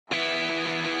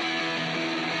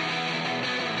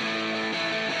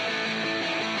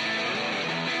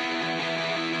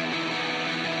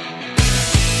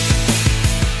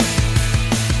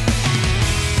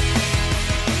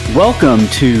Welcome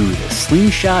to the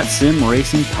Slingshot Sim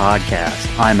Racing Podcast.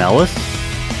 I'm Ellis.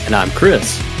 And I'm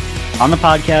Chris. On the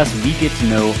podcast, we get to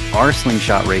know our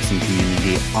slingshot racing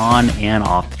community on and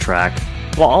off the track,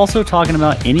 while also talking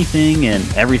about anything and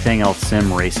everything else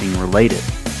sim racing related.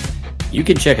 You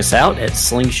can check us out at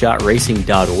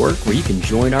slingshotracing.org, where you can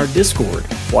join our Discord,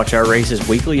 watch our races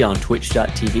weekly on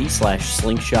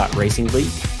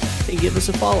twitch.tv/slingshotracingleague, and give us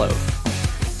a follow.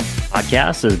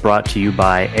 Podcast is brought to you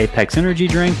by Apex Energy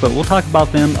Drink, but we'll talk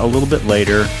about them a little bit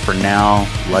later. For now,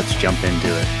 let's jump into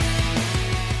it.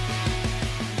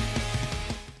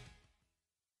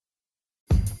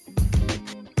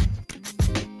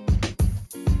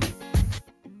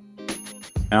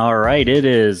 All right, it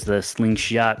is the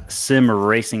Slingshot Sim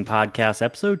Racing Podcast,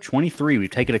 episode 23. We've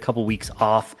taken a couple weeks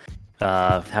off,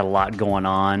 had a lot going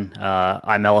on.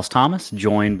 I'm Ellis Thomas,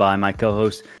 joined by my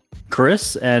co-host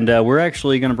Chris, and we're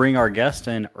actually going to bring our guest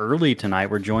in early tonight.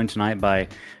 We're joined tonight by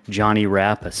Jonny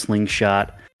Rapp, a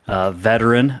slingshot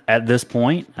veteran at this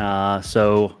point.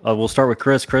 So we'll start with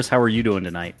Chris. Chris, how are you doing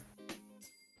tonight?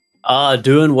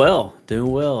 Doing well.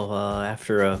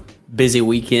 After a busy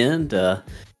weekend,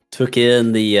 took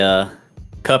in the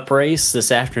Cup race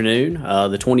this afternoon,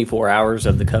 the 24 hours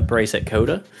of the Cup race at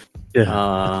COTA.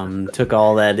 Yeah. Took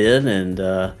all that in and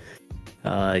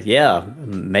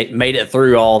made it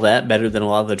through all that better than a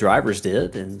lot of the drivers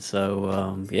did. And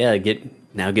so,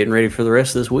 getting ready for the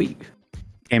rest of this week.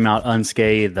 Came out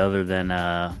unscathed other than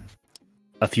a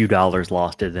few dollars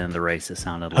lost at the end of the race, it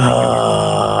sounded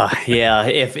like.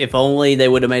 If only they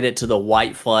would have made it to the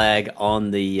white flag on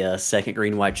the second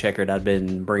green-white checkered, I'd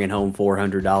been bringing home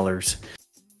 $400.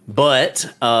 But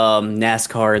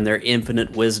NASCAR, in their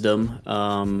infinite wisdom,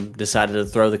 decided to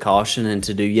throw the caution and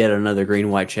to do yet another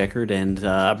green-white checkered, and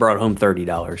I brought home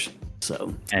 $30.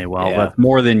 So, hey, that's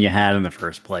more than you had in the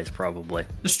first place, probably.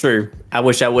 It's true. I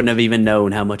wish I wouldn't have even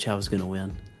known how much I was going to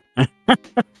win.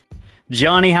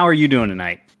 Johnny, how are you doing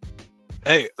tonight?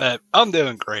 Hey, I'm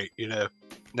doing great.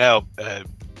 Now,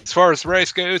 as far as the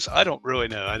race goes, I don't really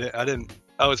know.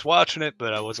 I was watching it,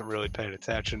 but I wasn't really paying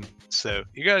attention. So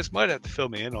you guys might have to fill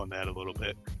me in on that a little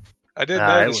bit. I did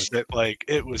notice that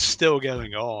it was still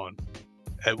going on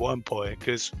at one point,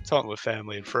 because talking with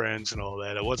family and friends and all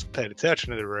that, I wasn't paying attention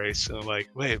to the race. And I'm like,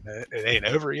 wait a minute, it ain't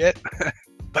over yet.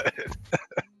 But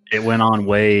it went on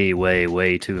way, way,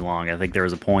 way too long. I think there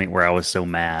was a point where I was so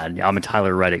mad. I'm a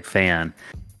Tyler Reddick fan,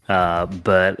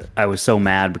 but I was so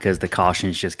mad because the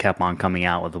cautions just kept on coming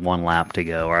out with 1 lap to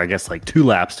go, or I guess 2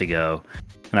 laps to go.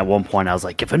 And at one point I was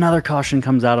like, if another caution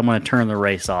comes out, I'm going to turn the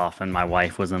race off. And my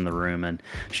wife was in the room and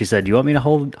she said, do you want me to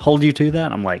hold you to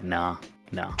that? I'm like, no.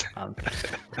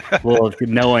 Well,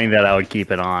 knowing that I would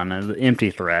keep it on,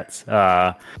 empty threats.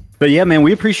 But yeah, man,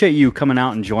 we appreciate you coming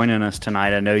out and joining us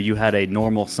tonight. I know you had a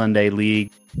normal Sunday league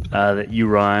that you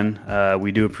run.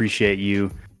 We do appreciate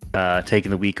you taking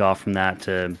the week off from that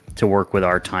to work with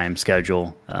our time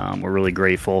schedule. We're really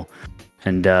grateful.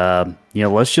 And,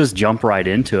 let's just jump right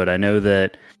into it. I know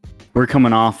that we're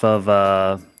coming off of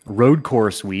road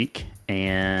course week.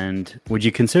 And would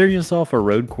you consider yourself a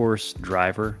road course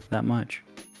driver that much?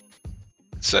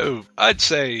 So I'd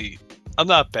say I'm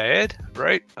not bad,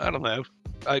 right? I don't know.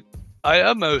 I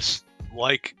almost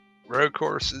like road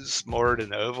courses more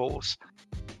than ovals,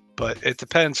 but it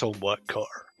depends on what car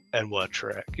and what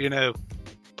track,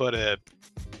 But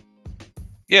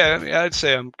I'd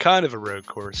say I'm kind of a road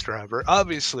course driver.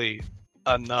 Obviously,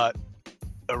 I'm not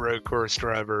a road course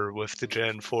driver with the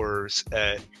Gen 4s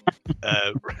at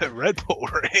Red Bull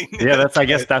Ring. Yeah, I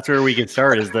guess that's where we could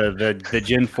start, is the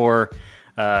Gen 4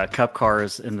 Cup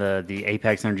cars in the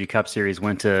Apex Energy Cup Series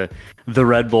went to the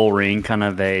Red Bull Ring, kind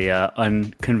of a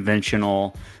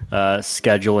unconventional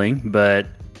scheduling, but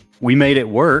we made it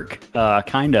work,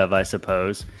 kind of, I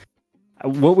suppose.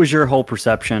 What was your whole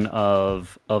perception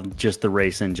of just the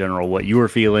race in general? What you were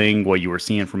feeling, what you were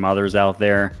seeing from others out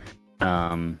there?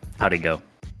 How'd it go?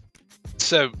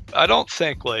 So I don't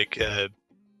think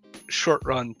short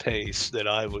run pace that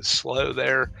I was slow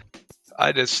there.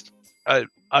 I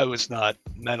was not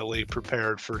mentally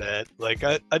prepared for that.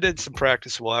 I did some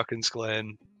practice at Watkins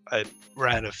Glen. I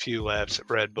ran a few laps at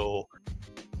Red Bull.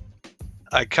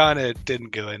 I kind of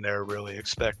didn't go in there really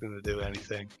expecting to do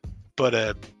anything,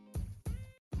 but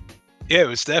it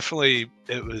was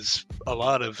a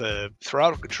lot of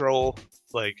throttle control.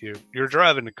 You're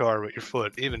driving the car with your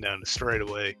foot, even down the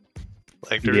straightaway.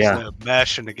 There's no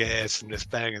mashing the gas and just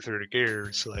banging through the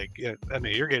gears.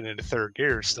 You're getting into third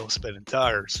gear, still spinning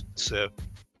tires. So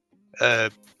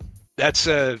that's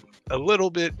a little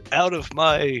bit out of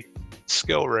my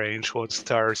skill range once the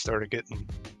tires started getting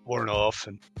worn off.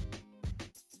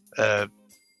 And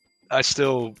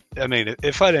I mean,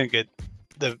 if I didn't get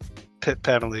the pit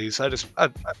penalties, I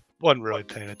wasn't really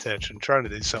paying attention, trying to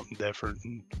do something different.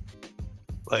 And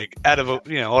like out of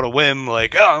on a whim,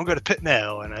 like, oh, I'm going to pit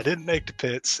now, and I didn't make the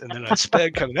pits, and then I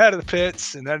sped coming out of the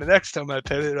pits, and then the next time I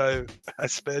pitted, I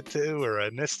sped too, or I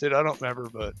missed it. I don't remember,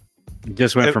 but it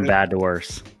just went from bad to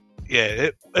worse. Yeah,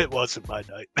 it wasn't my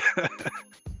night.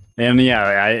 And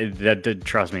yeah,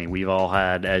 trust me, we've all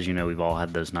had, as you know, we've all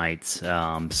had those nights.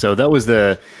 So that was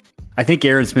I think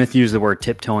Aaron Smith used the word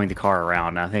tiptoeing the car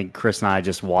around. I think Chris and I,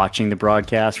 just watching the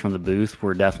broadcast from the booth,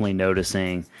 were definitely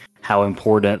noticing how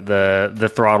important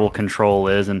the throttle control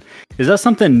is. And is that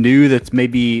something new that's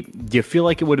maybe, do you feel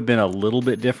like it would have been a little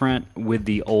bit different with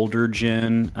the older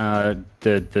gen,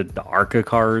 the ARCA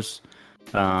cars?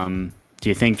 Do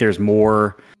you think there's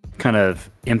more kind of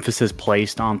emphasis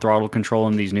placed on throttle control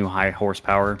in these new high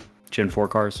horsepower Gen 4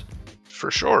 cars?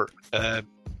 For sure.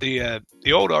 The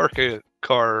old ARCA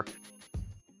car,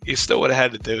 you still would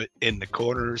have had to do it in the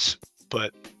corners,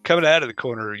 but coming out of the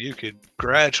corner, you could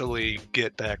gradually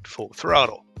get back to full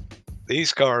throttle.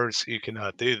 These cars, you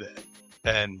cannot do that.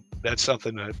 And that's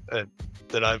something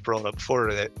that I've brought up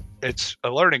before, that it's a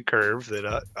learning curve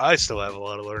that I still have a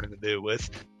lot of learning to do with.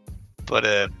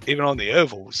 But even on the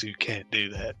ovals, you can't do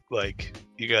that. Like,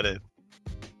 you gotta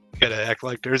act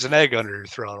like there's an egg under your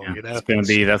throttle. Yeah,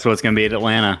 that's what it's gonna be at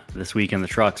Atlanta this week in the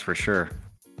trucks for sure.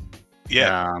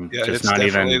 Yeah, just not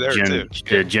even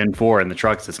Gen 4 in the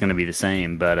trucks. It's gonna be the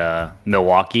same. But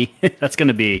Milwaukee, that's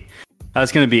gonna be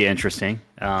interesting.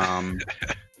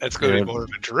 That's gonna be more of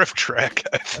a drift track.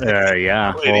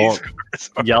 Yeah. Well,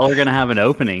 y'all are gonna have an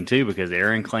opening too, because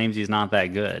Aaron claims he's not that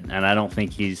good, and I don't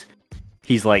think he's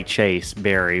like Chase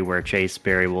Berry, where Chase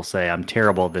Berry will say, I'm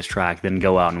terrible at this track, then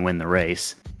go out and win the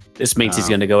race. This means he's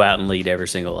going to go out and lead every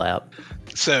single lap.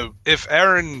 So if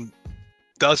Aaron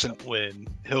doesn't win,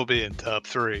 he'll be in top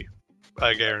 3.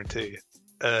 I guarantee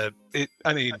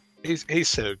you. He's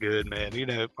so good,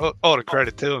 man. All the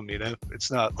credit to him.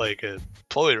 It's not like a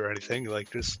ploy or anything. Like,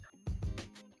 just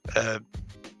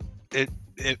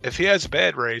if he has a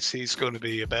bad race, he's going to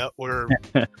be about where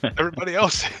everybody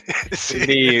else is.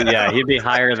 He'd be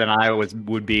higher than I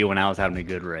would be when I was having a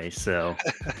good race. So,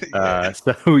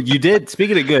 so you did.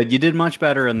 Speaking of good, you did much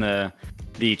better in the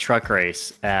truck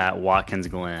race at Watkins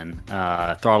Glen.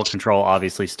 Throttle control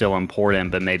obviously still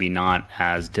important, but maybe not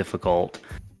as difficult.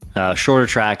 Shorter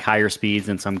track, higher speeds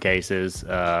in some cases,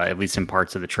 at least in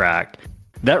parts of the track.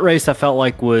 That race I felt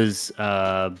like was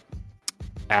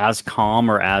as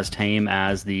calm or as tame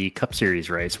as the Cup Series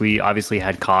race. We obviously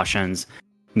had cautions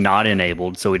not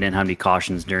enabled, so we didn't have any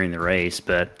cautions during the race,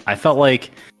 but I felt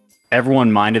like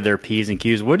everyone minded their P's and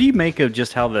Q's. What do you make of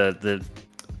just how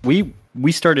we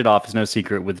started off, as no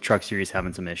secret, with the Truck Series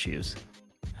having some issues?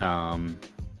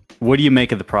 What do you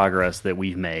make of the progress that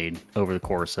we've made over the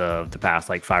course of the past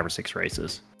 5 or 6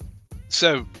 races?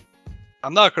 So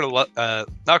I'm not gonna lie. I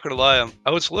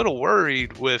was a little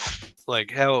worried with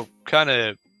how kind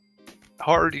of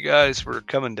hard you guys were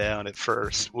coming down at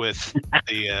first with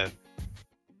the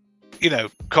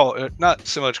not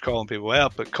so much calling people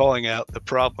out, but calling out the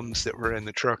problems that were in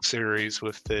the Truck Series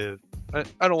with I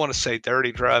don't want to say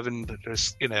dirty driving, but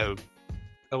just a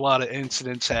lot of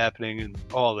incidents happening and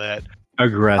all that.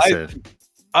 Aggressive.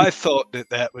 I thought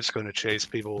that was going to chase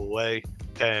people away,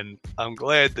 and I'm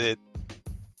glad that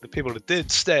the people that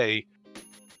did stay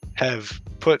have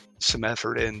put some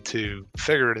effort into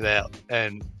figuring it out.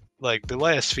 And the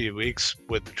last few weeks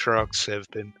with the trucks have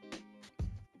been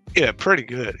pretty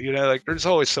good. There's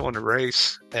always someone to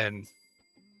race, and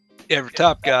every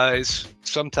top guys,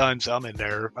 sometimes I'm in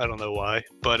there, I don't know why,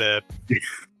 but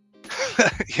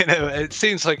it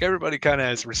seems like everybody kind of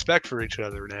has respect for each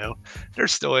other now.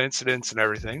 There's still incidents and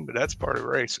everything, but that's part of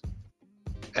racing.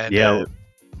 And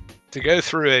to go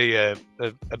through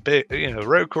a big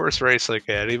road course race like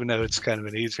that, even though it's kind of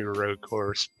an easier road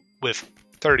course with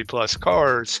 30 plus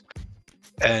cars,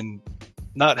 and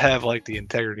not have the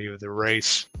integrity of the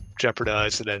race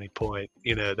jeopardized at any point,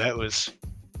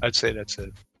 I'd say that's a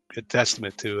good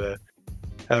testament to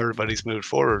how everybody's moved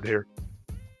forward here.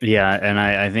 Yeah, and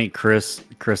I think Chris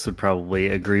would probably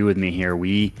agree with me here.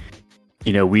 We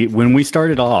when we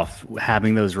started off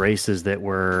having those races that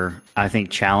were, I think,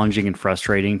 challenging and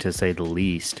frustrating to say the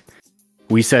least,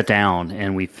 we sat down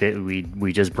and we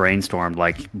just brainstormed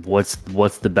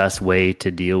what's the best way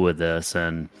to deal with this,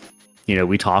 and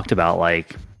we talked about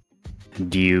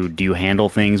do you handle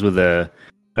things with a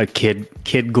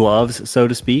kid gloves, so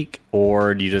to speak,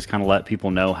 or do you just kind of let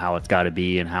people know how it's got to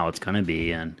be and how it's going to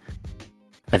be? And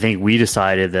I think we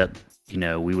decided that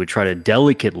we would try to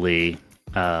delicately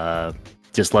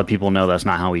just let people know that's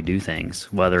not how we do things,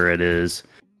 whether it is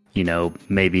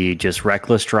maybe just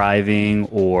reckless driving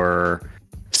or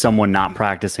someone not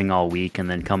practicing all week and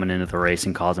then coming into the race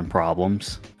and causing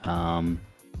problems. And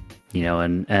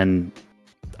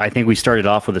I think we started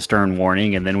off with a stern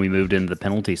warning and then we moved into the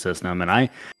penalty system. And I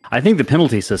think the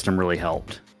penalty system really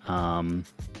helped.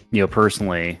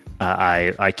 Personally,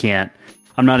 I can't,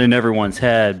 I'm not in everyone's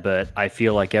head, but I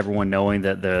feel like everyone knowing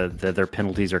that their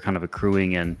penalties are kind of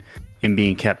accruing and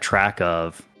being kept track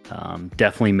of,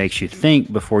 definitely makes you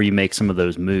think before you make some of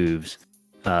those moves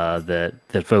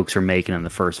that folks are making in the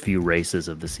first few races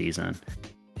of the season.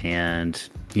 And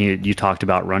you talked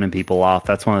about running people off.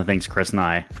 That's one of the things Chris and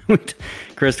I,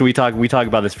 we talk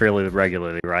about this fairly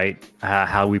regularly, right?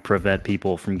 How we prevent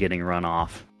people from getting run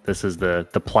off. This is the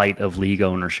plight of league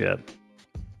ownership.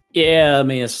 Yeah, I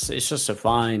mean it's just a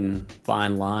fine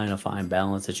line, a fine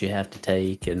balance that you have to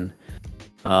take. And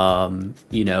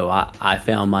I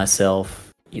found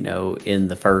myself, in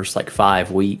the first like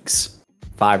 5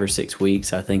 or 6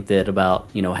 weeks, I think that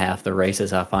about half the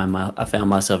races I found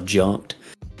myself jumped.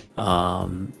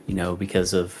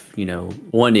 Because of,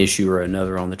 one issue or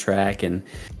another on the track. And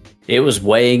it was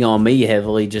weighing on me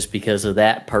heavily just because of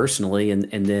that personally. And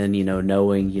then,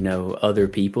 knowing, other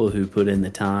people who put in the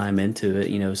time into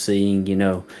it, seeing,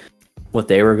 what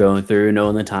they were going through,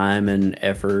 knowing the time and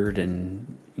effort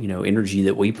and, energy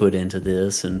that we put into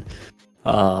this. And,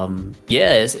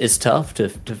 it's tough to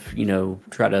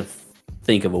try to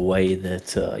think of a way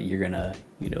that you're going to,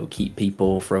 keep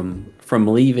people from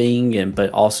leaving, but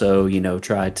also,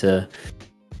 try to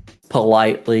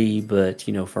politely, but,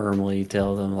 firmly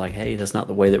tell them like, hey, that's not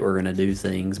the way that we're going to do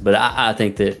things. But I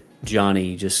think that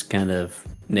Jonny just kind of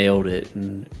nailed it.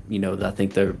 And, I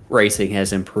think the racing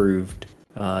has improved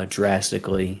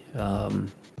drastically.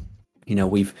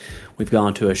 We've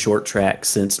gone to a short track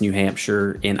since New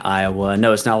Hampshire in Iowa.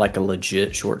 No, it's not like a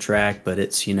legit short track, but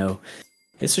it's,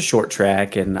 it's a short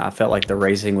track, and I felt like the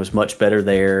racing was much better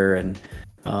there. And,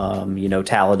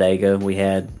 Talladega, we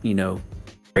had,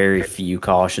 very few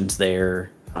cautions there.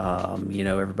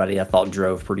 Everybody I thought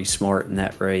drove pretty smart in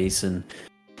that race. And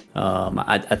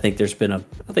I think there's been a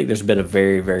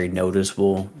very, very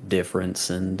noticeable difference.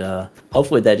 And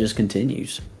hopefully that just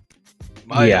continues.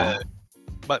 My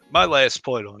last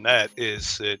point on that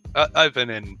is that I've been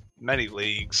in many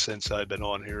leagues since I've been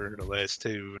on here in the last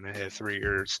 2.5, 3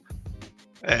 years.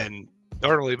 And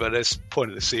normally by this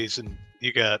point of the season,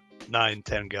 you got 9,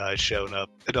 10 guys showing up.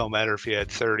 It don't matter if you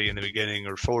had 30 in the beginning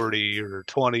or 40 or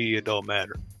 20, it don't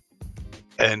matter.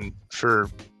 And for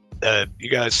you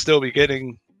guys still be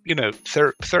getting,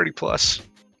 30 plus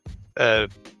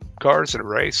cars in a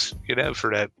race,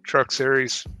 for that truck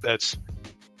series, that's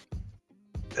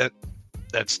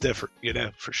different,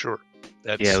 for sure.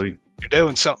 You're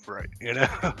doing something right,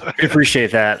 I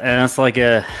appreciate that. And that's like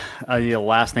the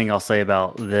last thing I'll say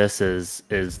about this is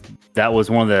that was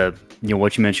one of the,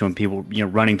 what you mentioned when people,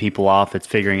 running people off, it's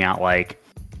figuring out like,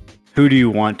 who do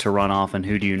you want to run off and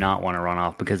who do you not want to run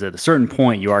off? Because at a certain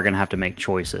point, you are going to have to make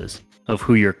choices of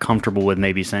who you're comfortable with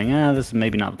maybe saying, this is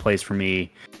maybe not the place for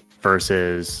me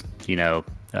versus,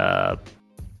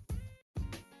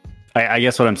 I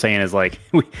guess what I'm saying is like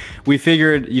we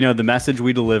figured, the message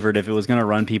we delivered, if it was going to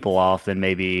run people off, then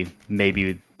maybe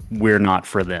we're not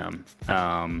for them.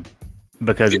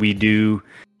 Because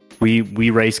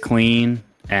we race clean,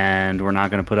 and we're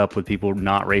not going to put up with people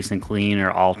not racing clean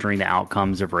or altering the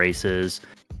outcomes of races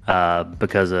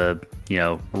because of,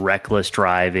 reckless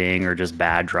driving or just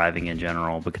bad driving in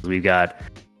general. Because we got,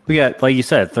 like you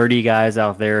said, 30 guys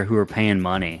out there who are paying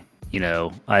money.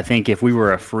 I think if we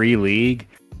were a free league,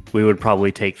 we would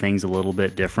probably take things a little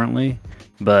bit differently.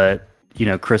 But,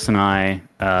 Chris and I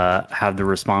have the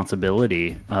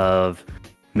responsibility of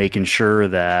making sure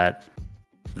that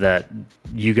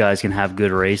you guys can have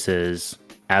good races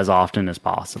as often as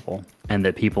possible and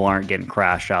that people aren't getting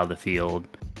crashed out of the field.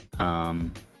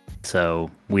 So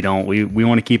we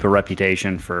want to keep a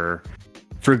reputation for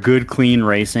good, clean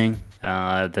racing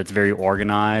that's very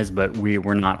organized, but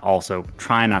we're not also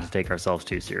trying not to take ourselves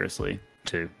too seriously.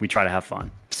 We try to have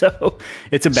fun. So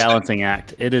it's a balancing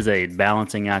act. It is a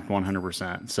balancing act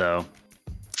 100%. So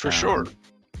for sure.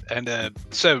 And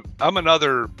so I'm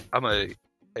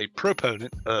a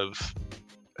proponent of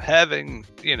having,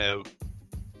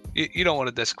 you don't want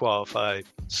to disqualify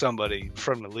somebody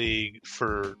from the league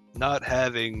for not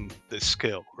having the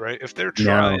skill, right? If they're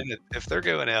trying, if they're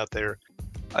going out there,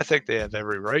 I think they have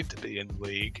every right to be in the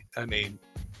league. I mean,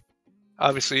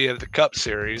 obviously, you have the Cup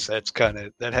Series. That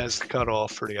has the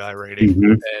cutoff for the I rating,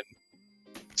 and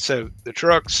so the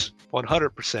trucks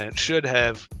 100% should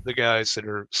have the guys that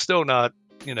are still not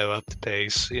up the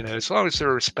pace. As long as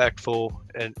they're respectful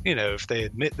and if they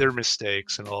admit their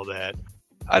mistakes and all that.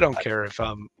 I don't care if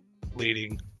I'm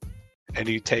leading and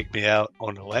you take me out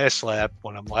on the last lap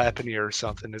when I'm lapping you or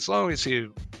something. As long as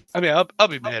I'll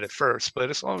be mad at first, but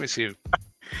as long as you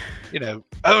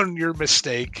own your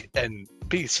mistake and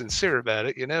be sincere about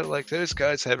it, like those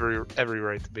guys have every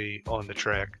right to be on the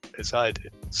track as I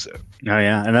did. So. Oh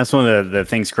yeah, and that's one of the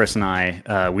things Chris and I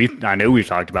I know we've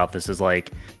talked about this, is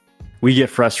like we get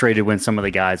frustrated when some of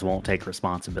the guys won't take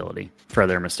responsibility for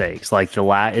their mistakes. Like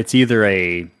it's either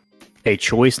a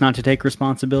choice not to take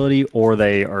responsibility, or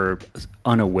they are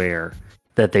unaware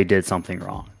that they did something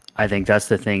wrong. I think that's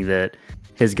the thing that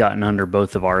has gotten under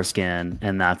both of our skin,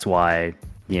 and that's why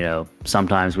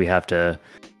sometimes we have to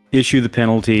issue the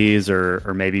penalties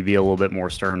or maybe be a little bit more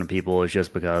stern to people, is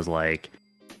just because like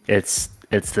it's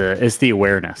the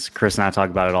awareness. Chris and I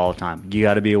talk about it all the time. You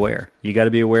got to be aware.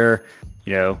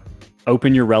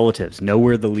 Open your relatives, know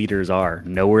where the leaders are,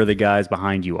 know where the guys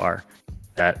behind you are.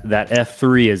 That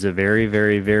F3 is a very,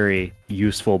 very, very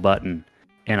useful button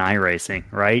in iRacing,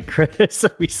 right, Chris?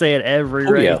 We say it every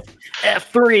race. Yeah.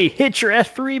 F3, hit your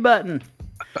F3 button.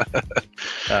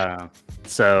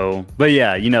 But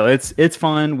yeah, it's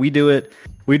fun. We do it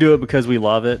because we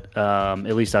love it.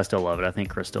 At least I still love it. I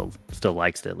think Chris still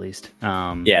likes it, at least.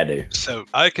 Yeah, I do. So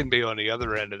I can be on the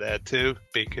other end of that too,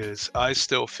 because I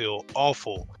still feel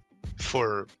awful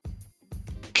for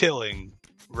killing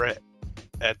Rapp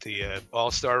at the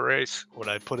All-Star race when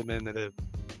I put him into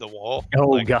the wall.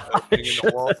 Oh gosh,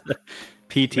 the wall.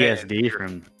 PTSD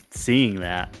from seeing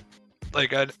that.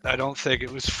 Like I don't think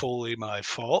it was fully my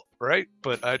fault, right?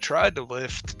 But I tried to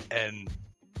lift, and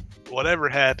whatever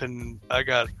happened, I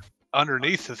got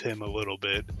underneath of him a little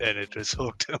bit, and it just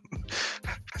hooked him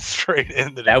straight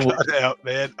into the cutout,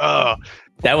 man. Oh,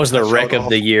 that was the wreck of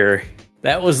the year.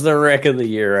 That was the wreck of the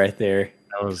year right there.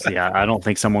 That was, yeah, I don't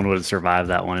think someone would have survived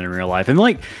that one in real life. And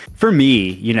like, for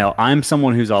me, I'm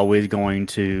someone who's always going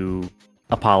to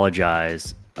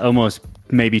apologize, almost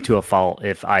maybe to a fault,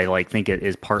 if I think it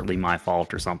is partly my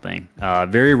fault or something.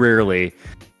 Very rarely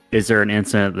is there an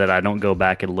incident that I don't go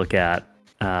back and look at,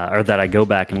 or that I go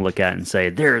back and look at and say,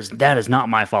 that is not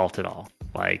my fault at all.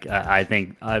 Like, I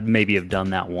think I maybe have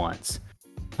done that once.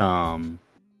 But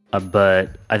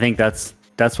I think that's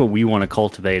what we want to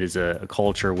cultivate, is a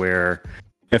culture where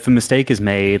if a mistake is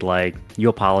made, like, you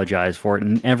apologize for it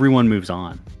and everyone moves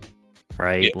on,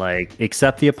 right? Yeah. Like,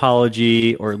 accept the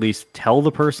apology, or at least tell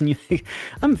the person you think.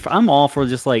 I'm all for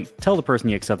just like tell the person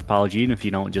you accept the apology, even if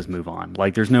you don't, just move on.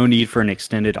 Like, there's no need for an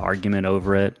extended argument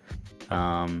over it.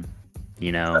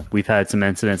 We've had some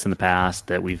incidents in the past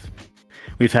that we've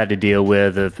had to deal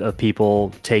with of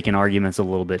people taking arguments a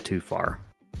little bit too far.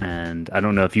 And I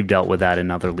don't know if you've dealt with that in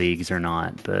other leagues or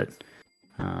not, but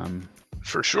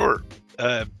for sure,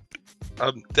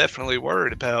 I'm definitely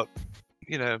worried about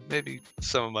maybe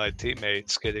some of my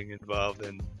teammates getting involved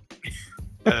in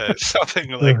something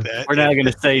like that. We're not going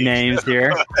to say names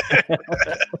here.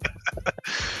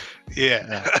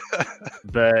 Yeah.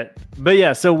 But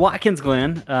yeah, so Watkins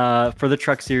Glen for the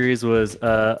Truck Series was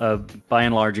by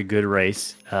and large a good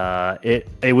race.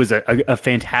 It was a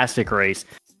fantastic race.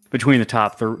 Between the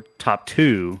top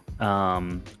two,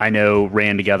 I know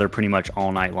ran together pretty much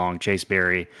all night long. Chase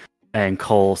Berry and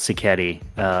Cole Sicchetti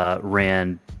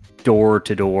ran door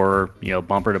to door,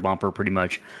 bumper to bumper, pretty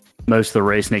much most of the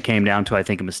race. And it came down to, I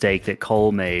think, a mistake that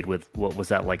Cole made with, what was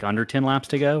that, like under 10 laps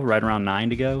to go, right around 9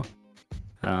 to go.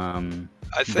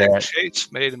 I think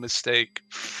Chase made a mistake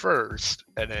first,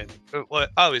 and then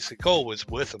obviously Cole was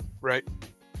with him, right?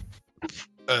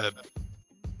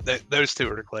 Those two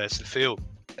are the class of field.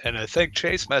 And I think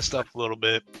Chase messed up a little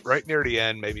bit right near the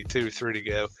end, maybe 2 or 3 to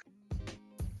go.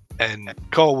 And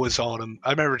Cole was on him.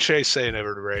 I remember Chase saying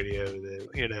over the radio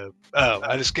that,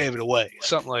 I just gave it away,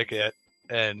 something like that.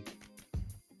 And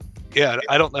yeah,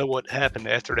 I don't know what happened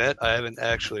after that. I haven't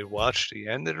actually watched the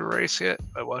end of the race yet.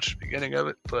 I watched the beginning of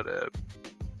it, but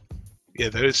yeah,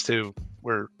 those two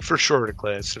were for sure the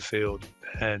class of field,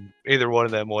 and either one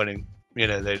of them winning, they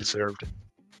deserved it.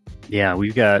 Yeah, we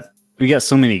got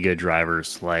so many good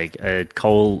drivers. Like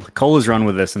Cole has run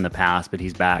with us in the past, but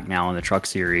he's back now in the Truck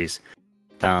Series.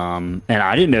 And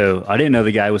I didn't know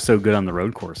the guy was so good on the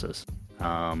road courses.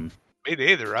 Me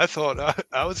neither. I thought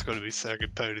I was going to be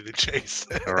second pony to Chase.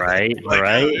 Right, like,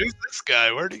 right. Oh, who's this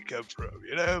guy? Where'd he come from?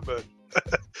 But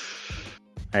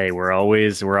hey, we're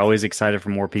always excited for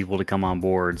more people to come on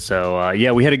board. So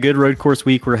yeah, we had a good road course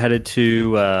week. We're headed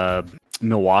to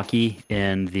Milwaukee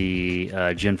in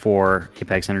the Gen 4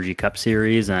 Apex Energy Cup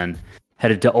Series, and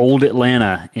headed to Old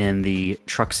Atlanta in the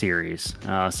Truck Series.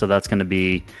 So that's going to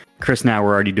be Chris and I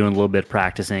were already doing a little bit of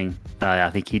practicing. I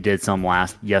think he did some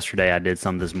yesterday. I did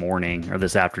some this morning or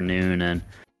this afternoon, and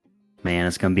man,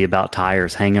 it's going to be about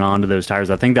tires, hanging on to those tires.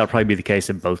 I think that'll probably be the case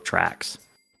at both tracks.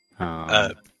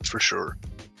 For sure.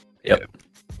 Yep.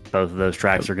 Both of those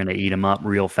tracks are going to eat them up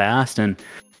real fast, and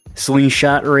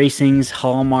Slingshot Racing's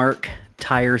hallmark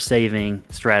tire saving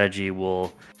strategy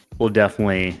will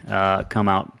definitely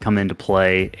come into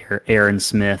play. Aaron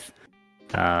Smith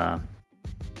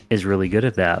is really good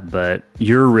at that, but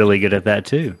you're really good at that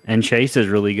too, and Chase is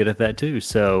really good at that too.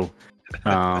 So,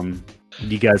 do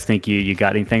you guys think you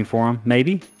got anything for him?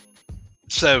 Maybe.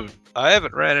 So I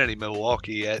haven't ran any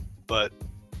Milwaukee yet, but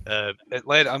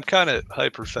Atlanta. I'm kind of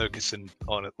hyper focusing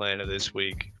on Atlanta this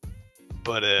week,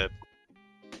 but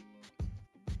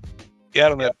yeah, I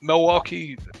don't know.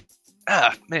 Milwaukee.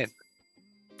 Man,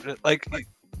 like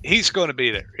he's going to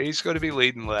be there. He's going to be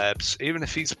leading laps, even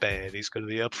if he's bad. He's going to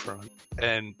be up front,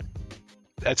 and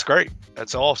that's great.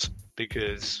 That's awesome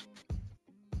because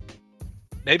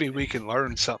maybe we can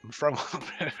learn something from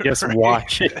him. Just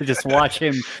watch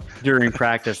him during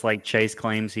practice, like Chase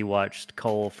claims he watched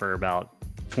Cole for about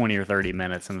 20 or 30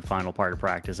 minutes in the final part of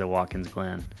practice at Watkins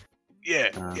Glen.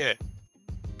 Yeah. That's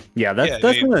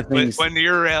one of the things. When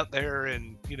you're out there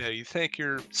and you think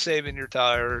you're saving your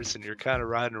tires and you're kind of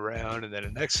riding around, and then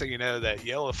the next thing you know, that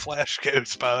yellow flash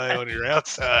goes by on your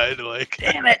outside, like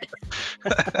damn it.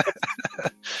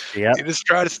 Yeah. You just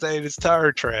try to stay in his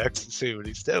tire tracks and see what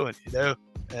he's doing,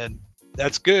 and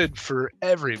that's good for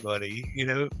everybody,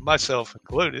 myself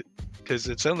included, because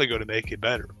it's only going to make you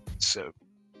better. So.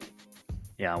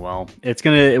 Yeah, well,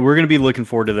 we're gonna be looking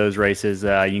forward to those races. You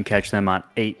can catch them at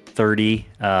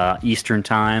 8:30 Eastern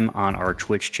time on our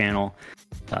Twitch channel,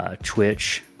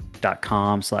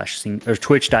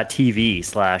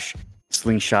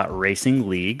 twitch.tv/Slingshot Racing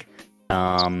League.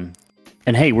 And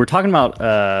hey, we're talking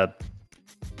about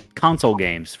console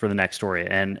games for the next story,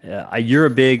 and you're a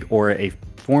big or a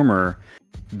former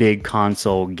big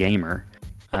console gamer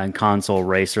and console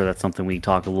racer. That's something we can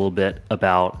talk a little bit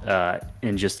about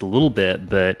in just a little bit.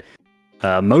 But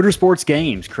Motorsports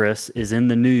Games, Chris, is in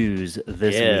the news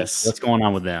this week. What's going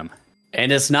on with them?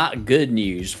 And it's not good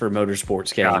news for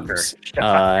Motorsports Games.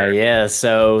 Shocker.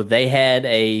 So they had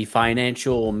a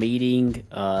financial meeting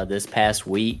this past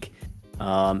week.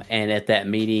 And at that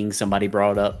meeting, somebody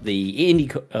brought up the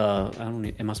Indy.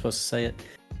 Am I supposed to say it?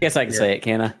 I guess I can say it,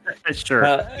 can I? Sure.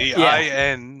 The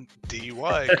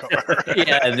INDY car.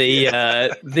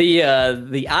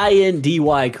 the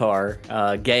INDY car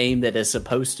game that is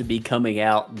supposed to be coming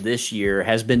out this year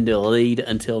has been delayed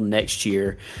until next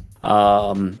year.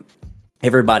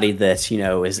 Everybody that's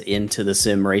is into the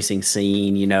sim racing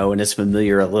scene, and is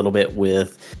familiar a little bit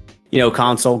with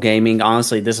console gaming.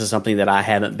 Honestly, this is something that I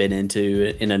haven't been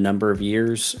into in a number of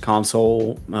years,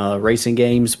 console racing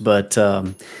games, but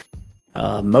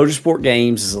Motorsport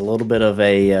Games is a little bit of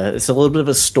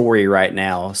a story right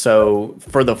now. So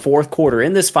for the fourth quarter,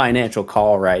 in this financial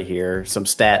call right here, some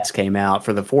stats came out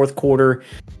for the fourth quarter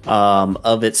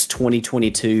of its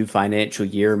 2022 financial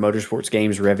year. Motorsports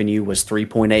Games revenue was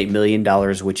 $3.8 million,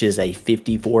 which is a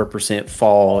 54%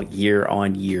 fall year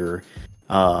on year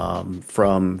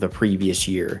from the previous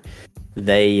year.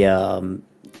 They're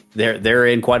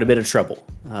in quite a bit of trouble.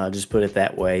 Just put it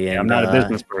that way. And, I'm not a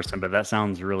business person, but that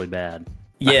sounds really bad.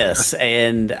 Yes,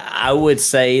 and I would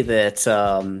say that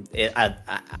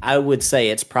I would say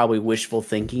it's probably wishful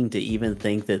thinking to even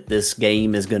think that this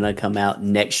game is going to come out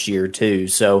next year too.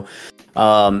 So,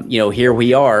 here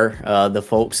we are, the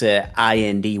folks at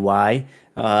INDY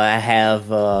have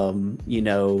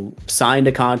signed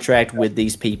a contract with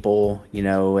these people,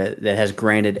 that has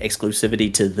granted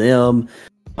exclusivity to them.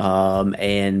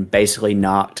 And basically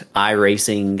knocked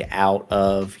iRacing out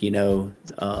of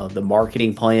the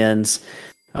marketing plans.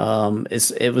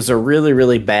 It was a really,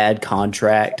 really bad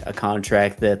contract, a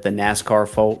contract that the NASCAR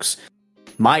folks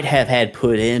might have had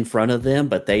put in front of them,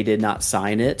 but they did not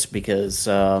sign it because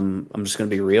I'm just going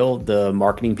to be real. The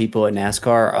marketing people at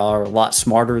NASCAR are a lot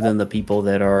smarter than the people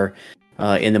that are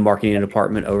in the marketing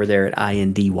department over there at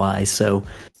INDY. So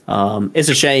it's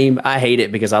a shame. I hate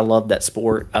it because I love that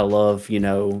sport. I love,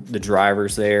 the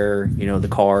drivers there, the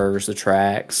cars, the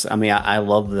tracks. I mean, I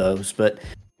love those, but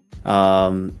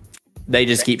they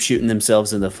just keep shooting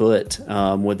themselves in the foot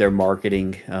with their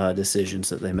marketing decisions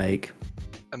that they make.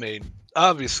 I mean,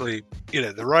 obviously,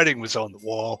 the writing was on the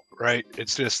wall, right?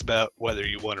 It's just about whether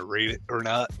you want to read it or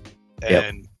not.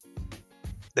 And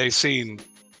they've seen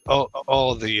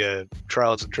all the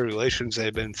trials and tribulations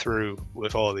they've been through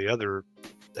with all the other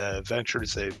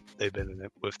ventures they've been in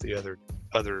it with the other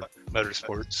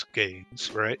motorsports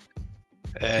games, right?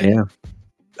 And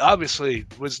obviously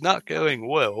was not going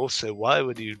well. So why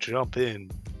would you jump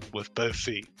in with both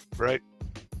feet, right?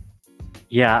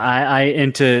 Yeah, I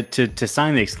and to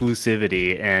sign the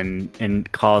exclusivity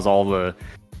and cause all the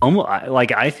almost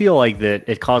like I feel like that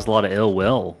it caused a lot of ill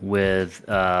will with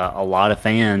a lot of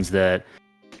fans that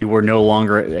were no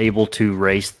longer able to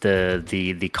race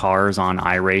the cars on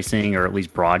iRacing, or at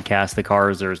least broadcast the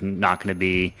cars. There's not going to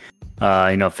be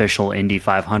official Indy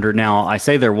 500 now. I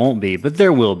say there won't be, but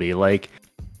there will be. Like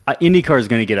IndyCar is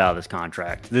going to get out of this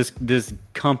contract. This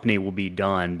company will be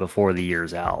done before the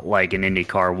year's out. Like an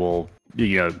IndyCar will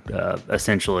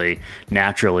essentially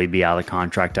naturally be out of the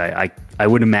contract. I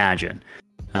would imagine.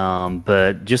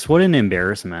 But just what an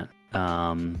embarrassment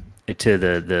to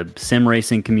the sim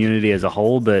racing community as a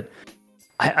whole. But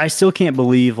I still can't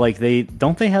believe, like, they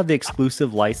have the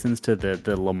exclusive license to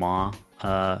the Le Mans,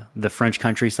 the French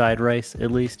countryside race,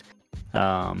 at least.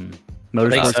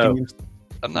 Motorsports games.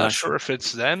 I'm not sure if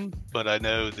it's them, but I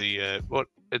know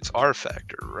it's R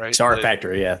Factor, right? It's R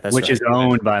Factor, yeah. That's which right. is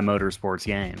owned by Motorsports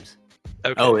Games.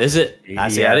 Okay. Oh, is it? I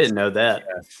see. Yes. I didn't know that.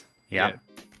 Yes. Yeah.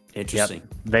 Interesting.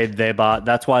 Yep. They bought.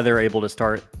 That's why they're able to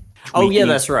start. Oh yeah, tweaking.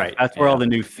 that's right. That's where all the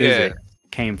new physics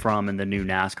came from in the new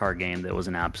NASCAR game. That was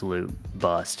an absolute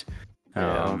bust.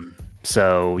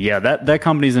 So yeah, that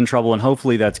company's in trouble, and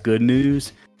hopefully that's good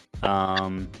news.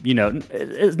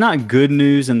 It's not good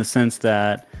news in the sense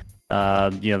that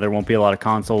there won't be a lot of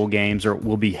console games, or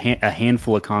will be a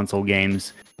handful of console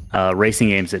games, racing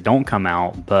games that don't come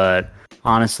out. But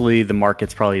honestly, the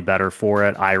market's probably better for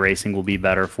it. iRacing will be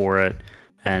better for it.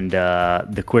 And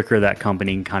the quicker that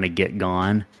company can kind of get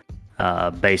gone,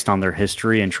 based on their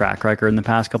history and track record in the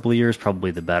past couple of years,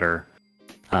 probably the better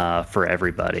for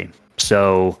everybody.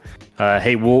 So,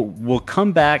 hey, we'll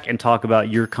come back and talk about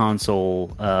your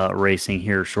console racing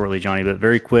here shortly, Jonny. But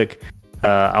very quick,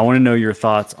 I want to know your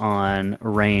thoughts on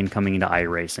Rain coming into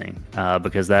iRacing,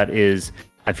 because that is,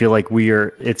 I feel like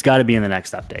it's got to be in the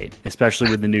next update, especially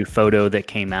with the new photo that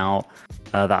came out.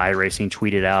 The iRacing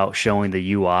tweeted out showing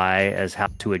the UI as how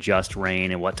to adjust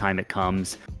Rain and what time it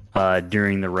comes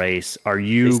during the race. Are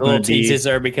you These little going to be? teases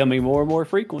are becoming more and more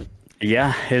frequent.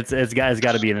 Yeah, it's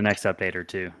got to be in the next update or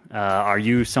two. Are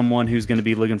you someone who's going to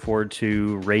be looking forward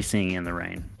to racing in the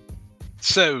rain?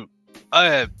 So,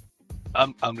 I'm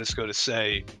just going to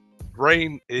say,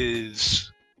 rain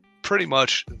is pretty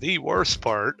much the worst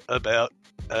part about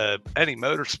any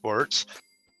motorsports.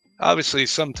 Obviously,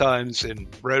 sometimes in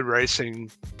road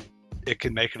racing, it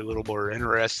can make it a little more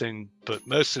interesting, but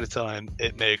most of the time,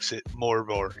 it makes it more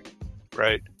boring,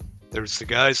 right? There's the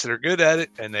guys that are good at it,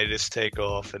 and they just take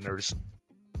off, and there's,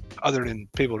 other than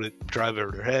people that drive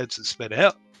over their heads and spin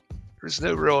out, there's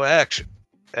no real action.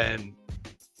 And,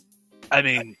 I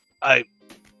mean, I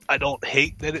don't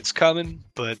hate that it's coming,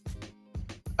 but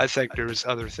I think there's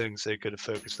other things they could have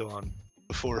focused on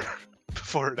before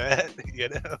that, you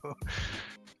know?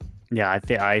 Yeah, I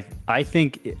think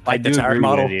I Like the do tire agree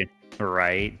model? with you.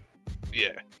 Right.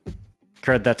 Yeah.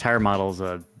 Kurt, that tire model's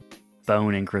a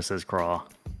bone in Chris's craw.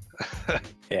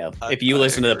 Yeah. If you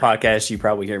listen to the podcast, you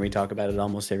probably hear me talk about it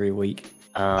almost every week.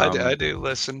 I do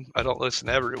listen. I don't listen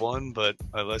to everyone, but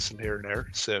I listen here and there.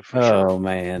 So for Oh sure.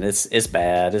 man, it's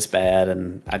bad. It's bad,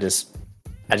 and I just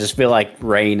feel like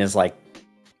Rain is like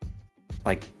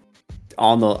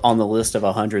on the list of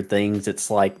 100 things. It's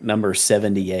like number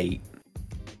 78.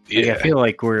 Yeah. I feel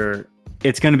like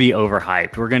it's going to be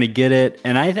overhyped. We're going to get it,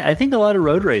 and I think a lot of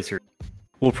road racers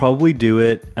will probably do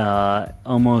it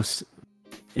almost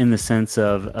in the sense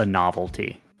of a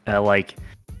novelty. Like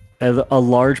a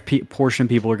large portion of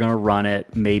people are going to run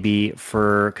it maybe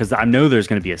because I know there's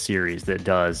going to be a series that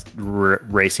does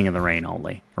racing in the rain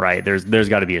only, right? There's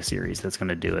got to be a series that's going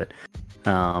to do it.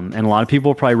 And a lot of people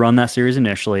will probably run that series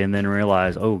initially and then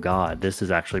realize, oh God, this is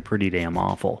actually pretty damn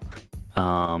awful.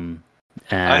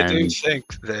 And I do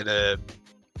think that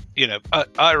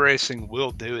iRacing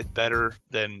will do it better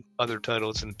than other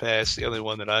titles in the past. The only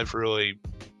one that I've really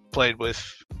played with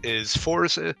is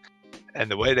Forza, and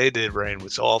the way they did rain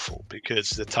was awful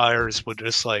because the tires would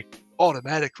just like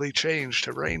automatically change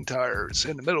to rain tires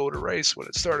in the middle of the race when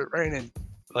it started raining.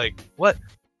 Like, what?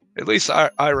 At least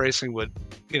iRacing would,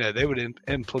 they would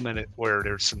implement it where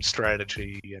there's some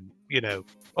strategy and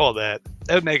all that.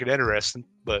 That would make it interesting,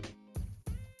 but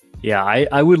yeah,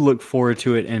 I would look forward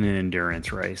to it in an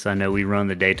endurance race. I know we run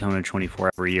the Daytona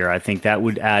 24 every year. I think that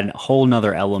would add a whole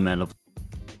nother element of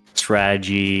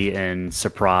strategy and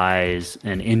surprise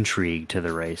and intrigue to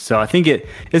the race. So I think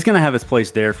it's going to have its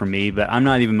place there for me, but I'm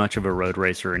not even much of a road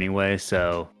racer anyway.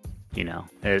 So,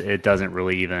 it doesn't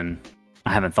really even,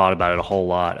 I haven't thought about it a whole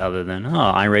lot other than,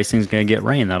 iRacing is going to get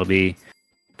rain. That'll be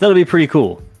pretty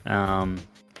cool.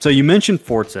 So you mentioned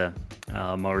Forza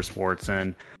Motorsports,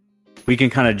 and we can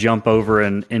kind of jump over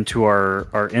and into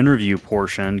our interview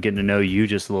portion, getting to know you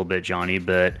just a little bit, Jonny.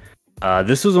 But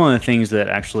this was one of the things that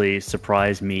actually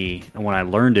surprised me when I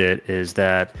learned it, is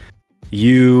that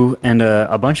you and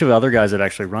a bunch of other guys that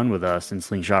actually run with us in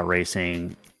Slingshot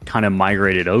Racing kind of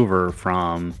migrated over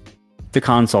from the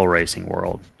console racing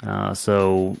world.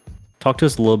 So talk to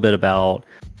us a little bit about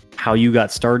how you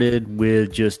got started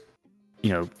with just,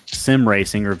 sim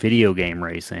racing or video game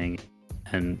racing,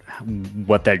 and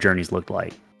what that journey's looked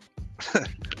like.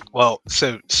 Well,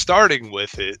 so starting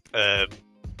with it, I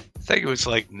think it was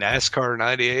like NASCAR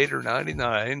 98 or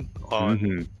 99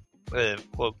 on,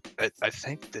 I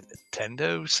think the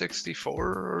Nintendo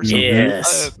 64 or something.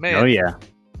 Yes. Man, Oh, yeah.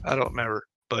 I don't remember,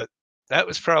 but that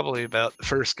was probably about the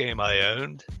first game I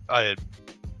owned. I had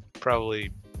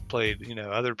probably played,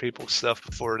 other people's stuff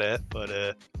before that,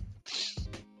 but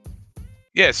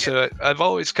yeah, so I've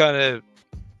always I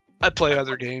play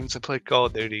other games. I played Call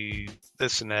of Duty,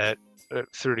 this and that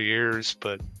through the years,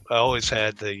 but I always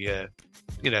had the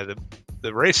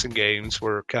racing games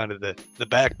were kind of the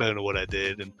backbone of what I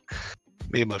did, and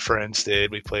me and my friends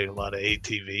did. We played a lot of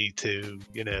ATV too,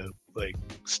 like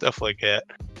stuff like that.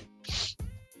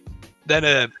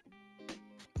 Then,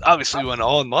 obviously, when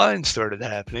online started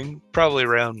happening, probably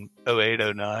around 08,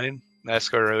 09,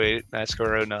 NASCAR 08,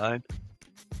 NASCAR 09,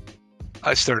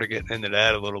 I started getting into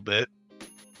that a little bit.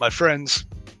 My friends,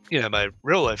 my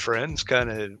real life friends,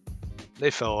 they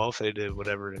fell off. They did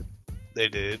whatever they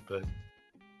did, but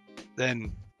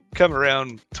then come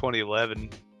around 2011,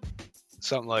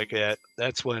 something like that.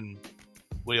 That's when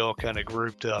we all kind of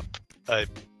grouped up. I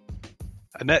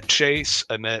met Chase.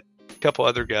 I met a couple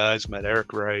other guys. Met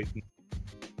Eric Wright.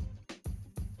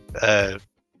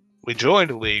 We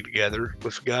joined a league together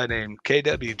with a guy named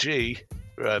KWG,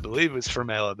 who I believe was from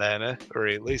Alabama, or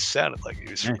he at least sounded like he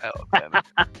was from Alabama.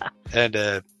 And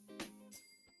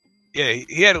yeah,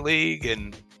 he had a league,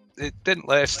 and it didn't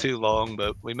last too long,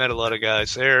 but we met a lot of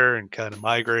guys there and kind of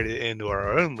migrated into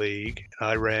our own league.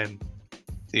 I ran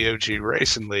the OG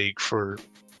Racing League for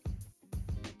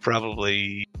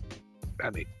probably,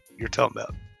 you're talking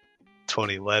about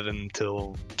 2011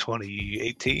 till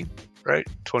 2018, right?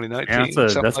 2019.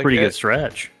 Yeah, that's a pretty good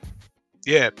stretch.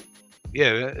 Yeah,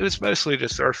 it was mostly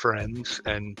just our friends,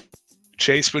 and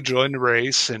Chase would join the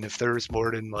race, and if there was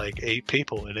more than like 8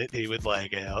 people in it, he would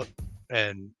lag out,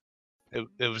 and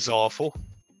it was awful.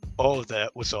 All of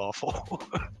that was awful.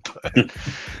 But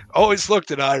always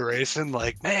looked at iRacing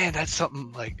like, man, that's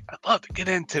something like I'd love to get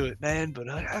into it, man, but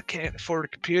I can't afford a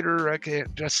computer. I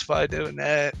can't justify doing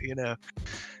that,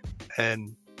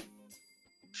 And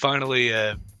finally,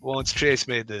 once Chase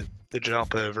made the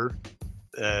jump over,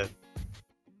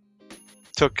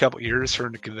 took a couple years for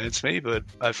him to convince me, but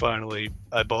I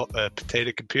bought a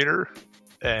potato computer,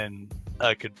 and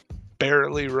I could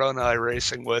barely run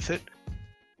iRacing with it.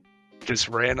 Just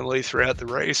randomly throughout the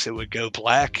race, it would go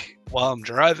black while I'm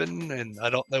driving, and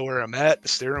I don't know where I'm at. The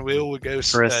steering wheel would go,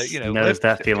 Chris knows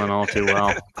that feeling all too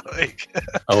well.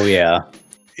 Oh yeah,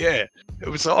 yeah, it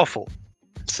was awful.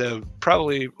 So it's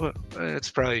probably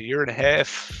a year and a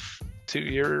half, 2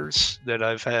 years that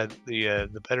I've had the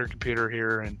better computer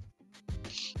here, and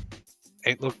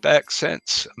ain't looked back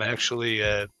since. I'm actually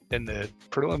in the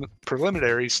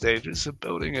preliminary stages of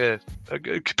building a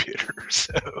good computer.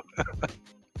 So.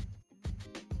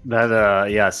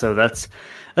 So that's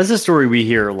a story we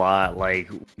hear a lot. Like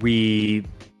we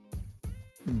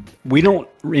don't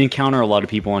encounter a lot of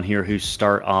people on here who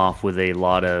start off with a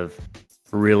lot of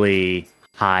really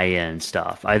high end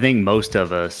stuff. I think most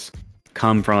of us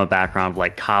come from a background of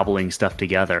like cobbling stuff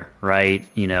together, right?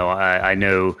 I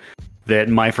know that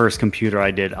my first computer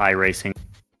I did iRacing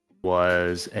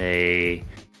was I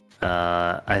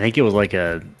think it was like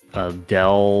a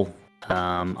Dell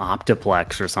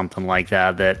Optiplex or something like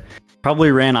that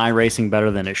probably ran iRacing better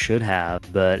than it should have,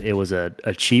 but it was a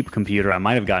cheap computer. I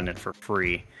might have gotten it for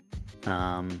free.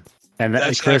 And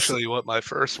that's actually what my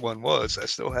first one was. I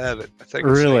still have it. I think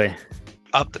really like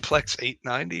Optiplex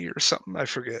 890 or something. I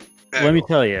forget. Let me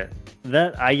tell you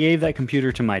that I gave that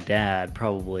computer to my dad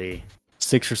probably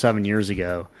 6 or 7 years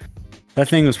ago. That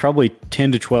thing was probably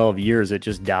 10 to 12 years. It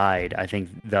just died, I think,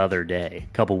 the other day,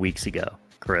 a couple weeks ago.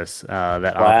 Chris,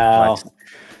 that wow.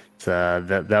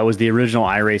 That was the original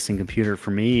iRacing computer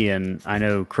for me, and I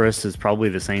know Chris is probably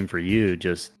the same for you,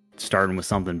 just starting with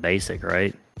something basic,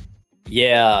 right?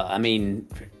 Yeah, I mean,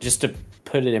 just to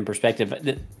put it in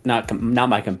perspective, not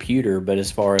my computer, but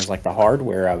as far as like the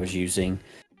hardware I was using,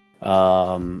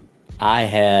 I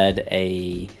got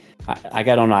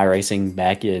on iRacing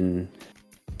back in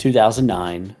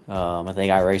 2009. I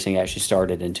think iRacing actually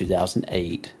started in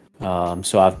 2008.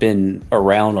 So I've been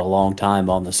around a long time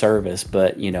on the service,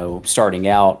 but starting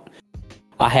out,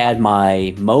 I had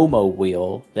my Momo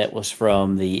wheel that was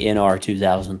from the NR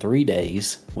 2003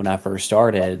 days when I first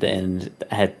started, and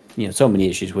I had so many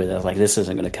issues with it. I was like, this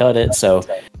isn't going to cut it. So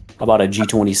I bought a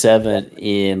G27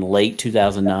 in late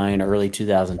 2009, early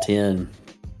 2010,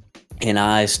 and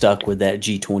I stuck with that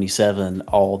G27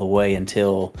 all the way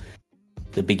until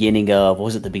the beginning of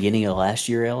last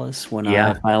year, Ellis, when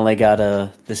I finally got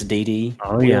this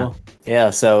DD wheel.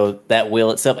 Yeah, so that wheel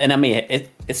itself, and I mean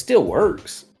it still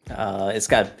works. It's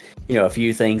got a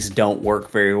few things don't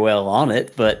work very well on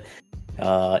it, but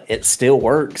it still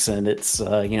works, and it's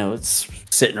it's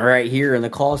sitting right here in the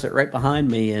closet right behind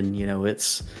me, and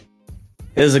it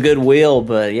is a good wheel.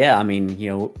 But yeah, I mean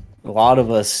a lot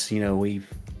of us we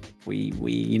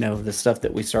the stuff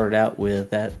that we started out with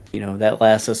that that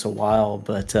lasts us a while,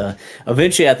 but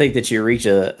eventually I think that you reach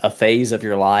a phase of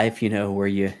your life where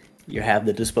you have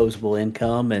the disposable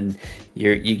income, and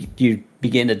you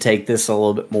begin to take this a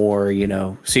little bit more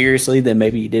seriously than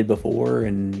maybe you did before,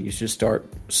 and you just start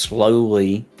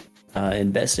slowly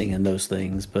investing in those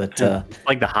things. But it's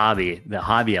like the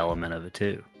hobby element of it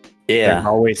too. Yeah, there's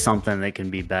always something that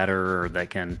can be better, or that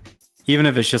can, even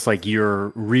if it's just like you're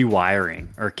rewiring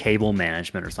or cable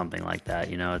management or something like that.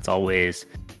 It's always,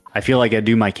 I feel like I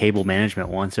do my cable management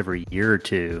once every year or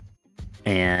two,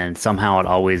 and somehow it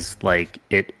always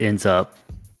it ends up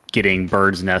getting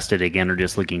bird's nested again, or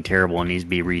just looking terrible and needs to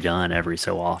be redone every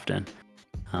so often.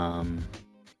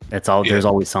 There's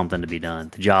always something to be done.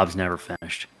 The job's never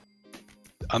finished.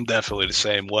 I'm definitely the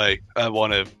same way. I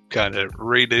want to kind of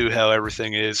redo how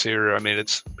everything is here. I mean,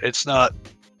 it's not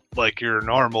like your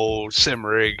normal sim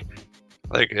rig,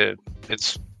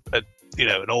 it's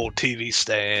an old TV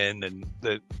stand, and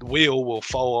the wheel will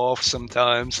fall off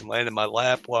sometimes and land in my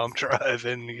lap while I'm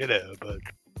driving, But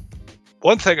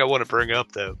one thing I want to bring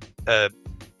up, though,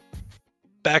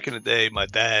 back in the day, my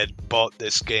dad bought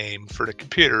this game for the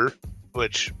computer,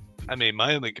 which, I mean,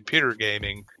 my only computer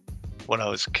gaming when I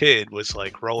was a kid was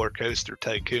like Roller Coaster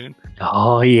Tycoon.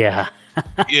 Oh, yeah.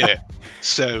 Yeah.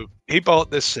 So he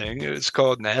bought this thing. It was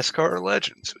called NASCAR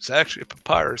Legends. It was actually a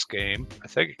Papyrus game. I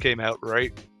think it came out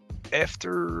right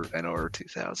after NR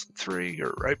 2003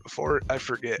 or right before it. I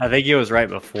forget. I think it was right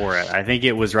before it. I think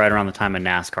it was right around the time of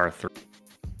NASCAR 3.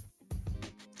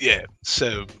 Yeah.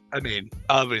 So, I mean,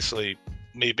 obviously,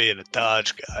 me being a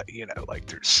Dodge guy,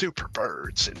 there's Super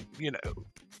Birds and,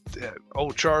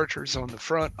 old Chargers on the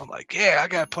front. I'm like, yeah, I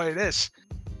got to play this.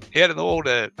 He had an old,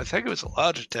 I think it was a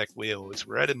Logitech wheel. It was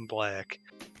red and black.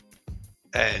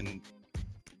 And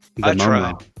I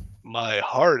tried my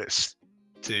hardest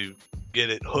to get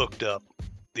it hooked up.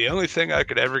 The only thing I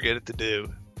could ever get it to do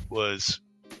was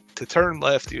to turn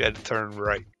left, you had to turn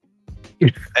right.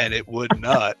 And it would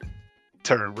not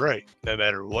turn right, no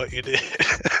matter what you did.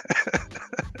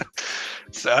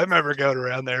 So I remember going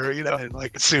around there, in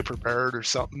like a Super Bird or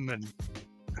something, and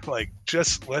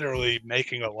just literally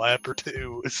making a lap or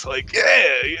two. It's like,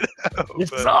 yeah,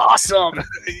 it's awesome.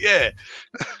 Yeah.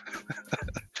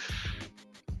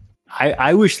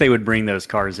 I wish they would bring those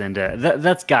cars into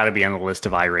that's got to be on the list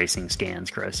of iRacing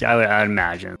scans, Chris. I'd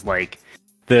imagine like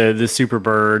the Super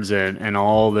Birds and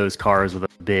all those cars with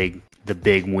the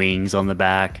big wings on the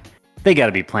back. They got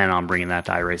to be planning on bringing that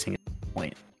to iRacing at some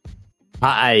point.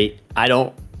 I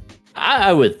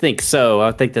would think so.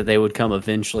 I think that they would come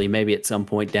eventually, maybe at some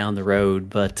point down the road,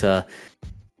 but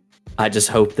I just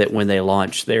hope that when they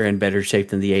launch, they're in better shape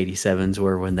than the 87s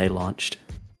were when they launched.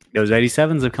 Those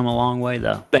 87s have come a long way,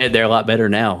 though. They're a lot better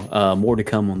now. More to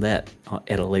come on that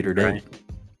at a later date. Right.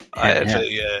 I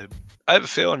have a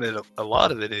feeling that a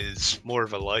lot of it is more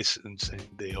of a licensing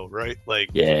deal, right?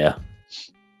 Yeah.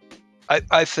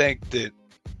 I think that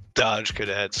Dodge could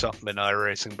have had something in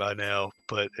iRacing by now,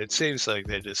 but it seems like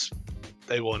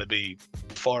they want to be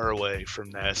far away from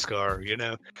NASCAR.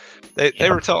 They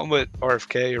were talking with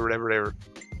RFK or whatever they were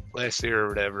last year or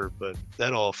whatever, but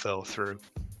that all fell through.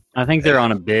 I think they're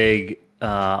on a big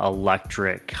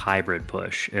electric hybrid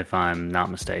push, if I'm not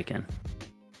mistaken.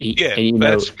 Yeah,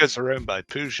 that's because they're owned by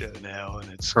Peugeot now, and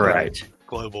it's correct. A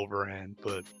global brand.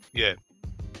 But yeah,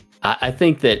 I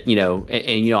think that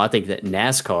I think that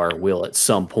NASCAR will at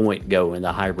some point go in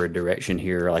the hybrid direction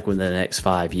here, like within the next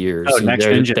 5 years. Oh, next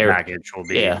engine package will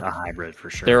be a hybrid for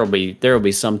sure. There will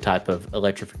be some type of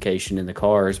electrification in the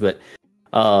cars, but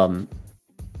I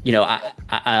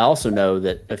also know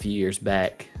that a few years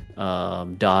back,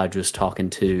 Dodge was talking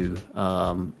to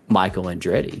Michael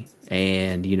Andretti,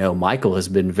 and Michael has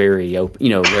been very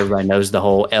open. Everybody knows the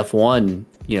whole F1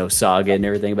 saga and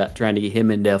everything about trying to get him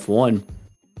into F1.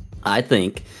 I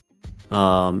think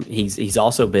he's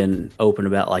also been open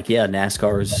about like, yeah,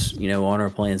 NASCAR's, on our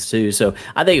plans too. So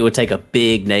I think it would take a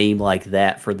big name like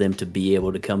that for them to be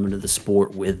able to come into the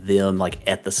sport with them, like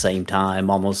at the same time,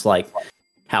 almost like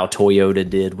how Toyota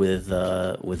did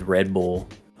with Red Bull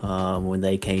when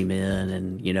they came in,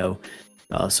 and it'll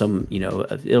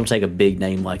take a big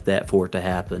name like that for it to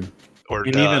happen. Or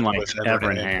and even like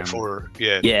Evernham before,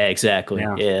 yeah, exactly,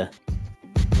 yeah.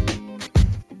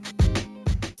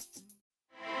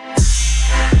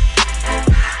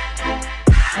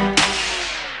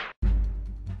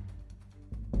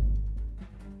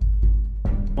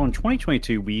 Well, in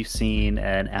 2022, we've seen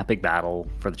an epic battle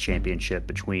for the championship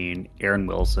between Aaron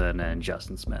Wilson and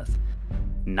Justin Smith.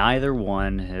 Neither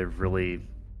one have really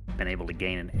been able to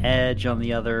gain an edge on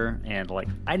the other, and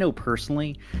I know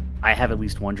personally I have at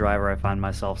least one driver I find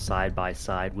myself side by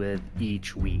side with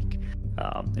each week,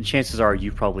 and chances are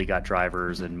you've probably got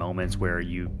drivers and moments where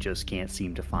you just can't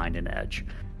seem to find an edge.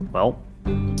 Well,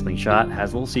 Slingshot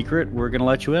has a little secret we're going to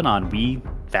let you in on. We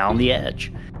found the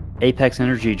edge. Apex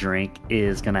Energy Drink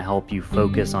is going to help you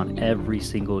focus on every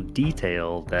single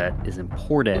detail that is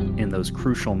important in those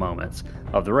crucial moments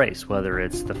of the race, whether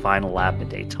it's the final lap at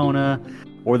Daytona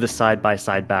or the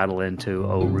side-by-side battle into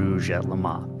Eau Rouge at Le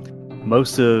Mans.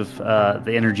 Most of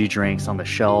the energy drinks on the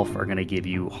shelf are going to give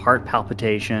you heart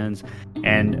palpitations,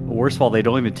 and worst of all, they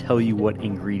don't even tell you what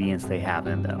ingredients they have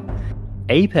in them.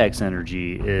 Apex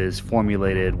Energy is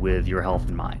formulated with your health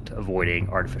in mind, avoiding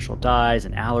artificial dyes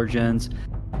and allergens,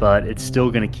 but it's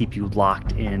still going to keep you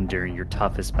locked in during your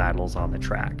toughest battles on the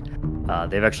track.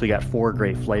 They've actually got 4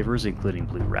 great flavors, including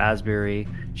blue raspberry,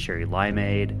 cherry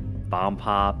limeade, bomb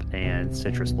pop, and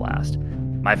citrus blast.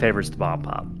 My favorite's the bomb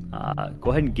pop. Go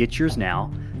ahead and get yours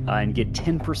now and get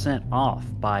 10% off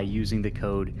by using the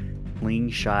code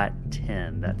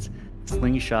Slingshot10. That's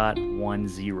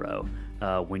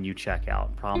Slingshot10 when you check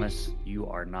out. Promise you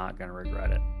are not going to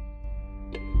regret it.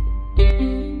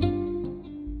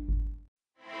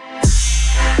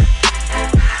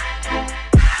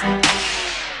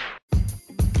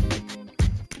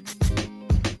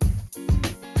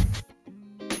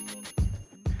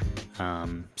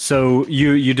 So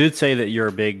you did say that you're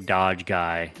a big Dodge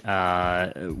guy.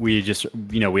 We just,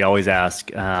 we always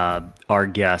ask our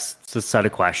guests a set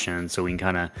of questions so we can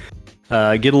kind of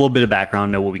get a little bit of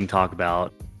background, know what we can talk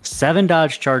about. 7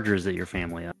 Dodge Chargers that your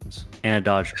family owns and a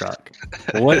Dodge truck.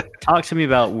 Talk to me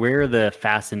about where the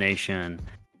fascination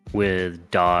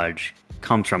with Dodge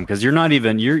comes from, because you're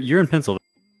in Pennsylvania.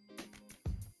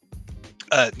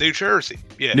 New Jersey.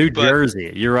 Yeah. New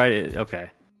Jersey. You're right. Okay.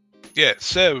 Yeah.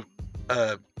 So,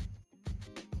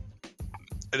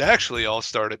 it actually all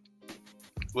started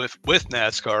with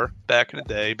NASCAR back in the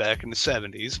day, back in the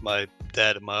 70s. My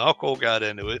dad and my uncle got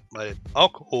into it. My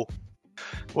uncle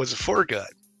was a Ford guy.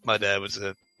 My dad was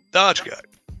a Dodge guy.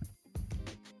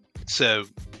 So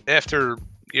after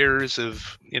years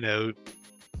of,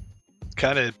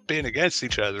 kind of being against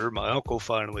each other, my uncle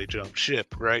finally jumped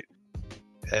ship, right?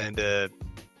 And,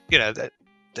 that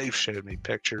they've showed me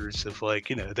pictures of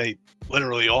they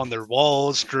literally on their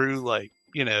walls drew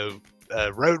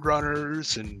road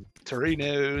runners and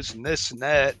Torinos and this and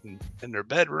that, and in their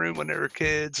bedroom when they were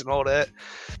kids and all that.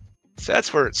 So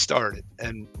that's where it started.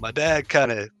 And my dad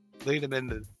kind of lead them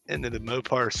into the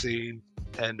Mopar scene,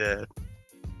 and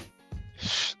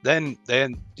then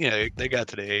they got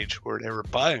to the age where they were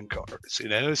buying cars,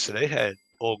 so they had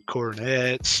old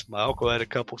Cornettes. My uncle had a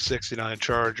couple 69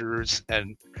 Chargers,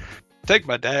 and I think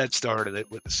my dad started it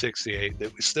with the 68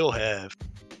 that we still have.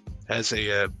 Has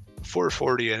a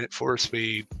 440 in it,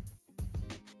 4-speed.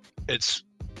 It's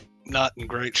not in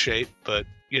great shape, but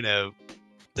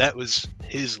that was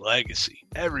his legacy.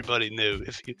 Everybody knew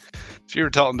if you were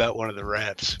talking about one of the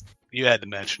Rapps, you had to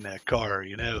mention that car,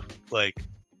 and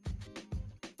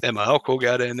my uncle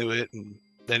got into it, and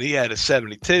then he had a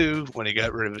 72 when he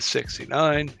got rid of a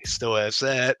 69. He still has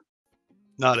that.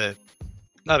 Not a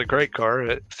great car,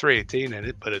 at 318 in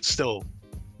it, but it still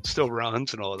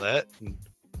runs and all that. And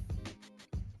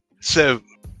so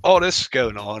all this is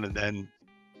going on, and then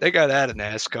they got out of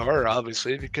NASCAR,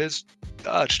 obviously, because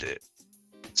Dodge did.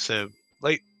 So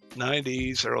late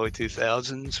 90s, early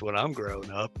 2000s, when I'm growing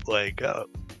up,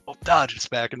 Dodge is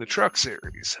back in the truck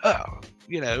series.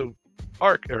 IROC,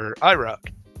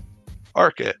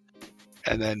 ARCA.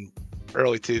 And then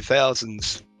early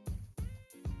 2000s,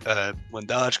 when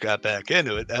Dodge got back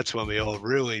into it, that's when we all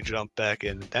really jumped back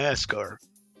into NASCAR.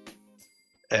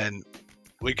 And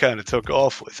we kind of took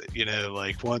off with it,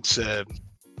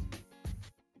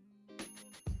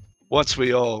 once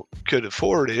we all could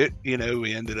afford it,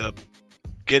 we ended up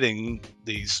getting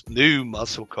these new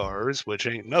muscle cars, which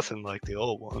ain't nothing like the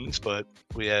old ones, but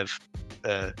we have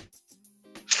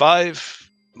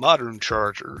 5 modern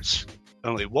Chargers.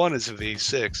 Only one is a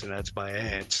V6, and that's my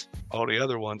aunt's. All the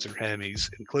other ones are Hemis,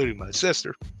 including my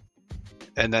sister.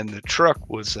 And then the truck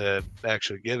was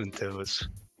actually given to us.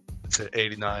 It's an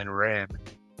 89 Ram.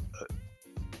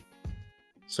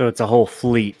 So it's a whole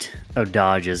fleet of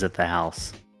Dodges at the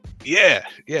house. Yeah,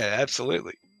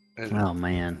 absolutely. And oh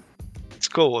man, it's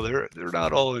cool. They're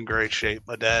not all in great shape.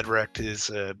 My dad wrecked his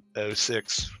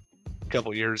 06 a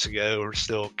couple years ago. We're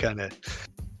still kind of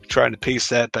trying to piece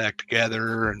that back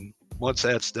together, and once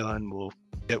that's done, we'll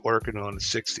get working on the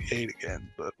 68 again.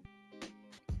 But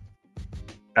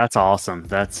that's awesome.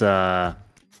 That's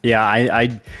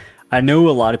I know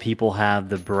a lot of people have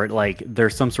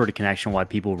there's some sort of connection why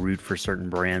people root for certain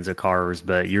brands of cars,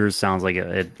 but yours sounds like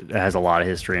it has a lot of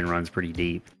history and runs pretty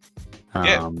deep.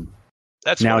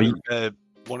 That's now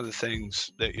one of the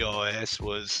things that y'all asked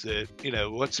was that,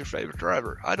 what's your favorite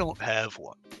driver? I don't have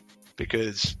one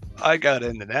because I got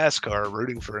into NASCAR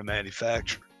rooting for a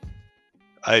manufacturer.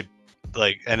 And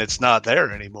it's not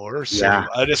there anymore. So yeah.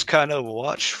 I just kind of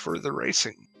watch for the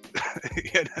racing,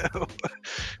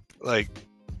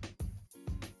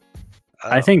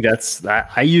 I think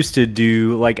I used to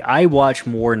do, I watch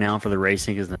more now for the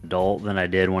racing as an adult than I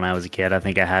did when I was a kid. I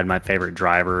think I had my favorite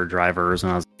drivers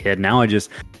when I was a kid. Now I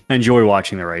just enjoy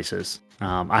watching the races.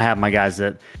 I have my guys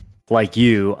that, like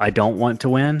you, I don't want to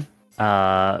win,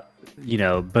 but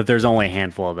there's only a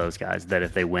handful of those guys that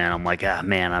if they win, I'm like,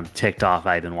 man, I'm ticked off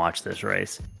I even watched this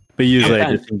race. But usually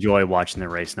I just enjoy watching the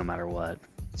race no matter what.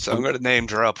 So I'm going to name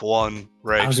drop one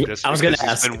race I was going to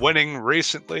ask. He's been winning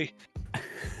recently.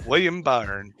 William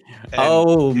Byron.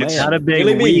 Man, not a big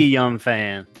William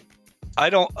fan. I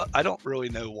don't really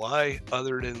know why,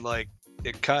 other than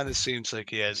it kind of seems like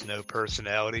he has no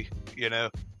personality.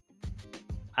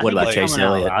 What about Chase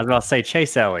Elliott? I was about to say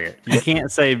Chase Elliott. You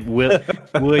can't say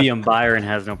William Byron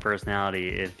has no personality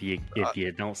if you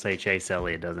don't say Chase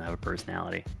Elliott doesn't have a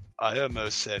personality. I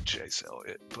almost said Chase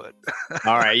Elliott, but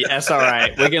all right, that's all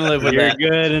right. We can live with You're that. You're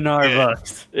good in our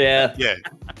books. Yeah.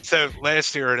 So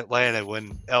last year in Atlanta,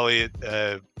 when Elliott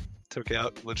took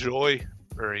out LaJoy,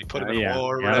 or he put him in the wall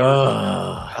or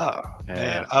whatever.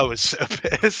 Man, I was so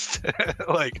pissed.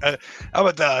 I'm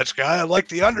a Dodge guy. I like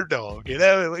the underdog.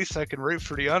 At least I can root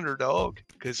for the underdog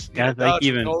because Dodge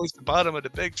is always the bottom of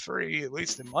the big three, at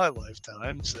least in my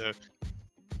lifetime. So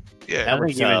I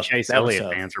think even Chase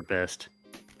Elliott fans are pissed.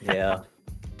 Yeah,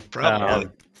 probably.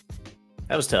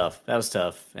 That was tough.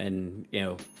 And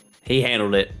he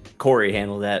handled it. Corey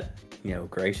handled that,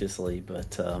 graciously.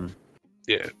 But I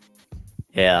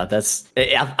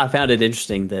found it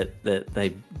interesting that they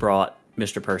brought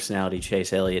Mr. Personality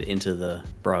Chase Elliott into the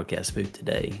broadcast booth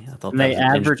today. I thought they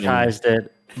advertised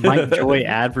it. Mike Joy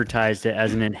advertised it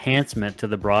as an enhancement to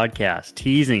the broadcast,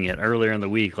 teasing it earlier in the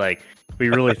week. We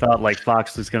really thought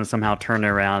Fox was going to somehow turn it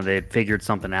around. They had figured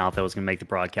something out that was going to make the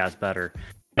broadcast better.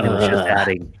 And it was just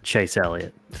adding Chase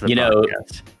Elliott to the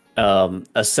broadcast.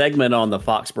 A segment on the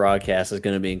Fox broadcast is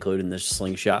going to be included in the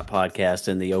Slingshot podcast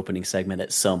in the opening segment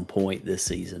at some point this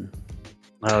season.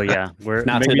 Oh yeah, we're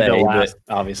not today, but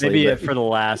obviously. Maybe for the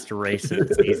last race of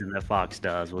the season that Fox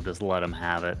does, we'll just let them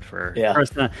have it.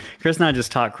 Chris and I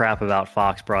just talk crap about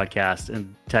Fox broadcast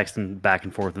and texting back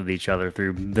and forth with each other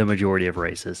through the majority of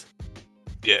races.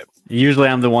 Yeah. Usually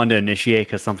I'm the one to initiate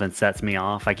because something sets me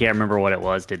off. I can't remember what it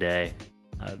was today.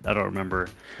 I don't remember.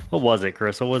 What was it,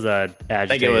 Chris? What was that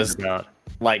agitated about?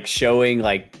 Showing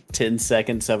 10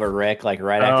 seconds of a wreck,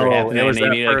 right after it happened, and they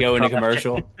needed to go into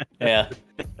commercial. Yeah.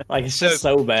 It's just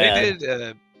so bad. They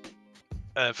did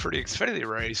for the Xfinity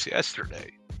race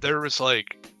yesterday. There was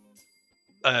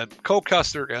Cole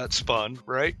Custer got spun,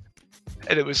 right?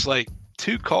 And it was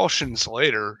 2 cautions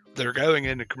later, they're going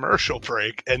into commercial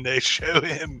break and they show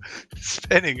him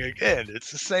spinning again. It's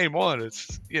the same one.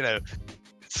 It's,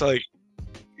 it's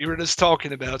you were just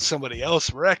talking about somebody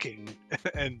else wrecking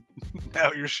and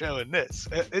now you're showing this.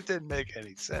 It didn't make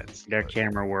any sense. Their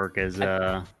camera work is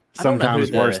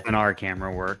sometimes worse than our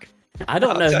camera work. I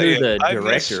don't know who the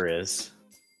director is.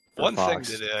 One thing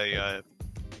that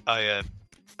I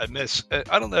miss,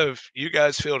 I don't know if you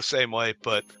guys feel the same way,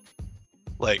 but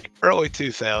early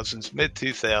 2000s, mid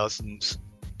 2000s,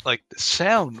 the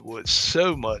sound was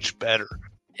so much better.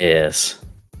 Yes.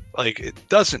 It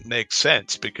doesn't make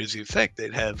sense because you think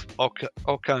they'd have all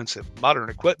kinds of modern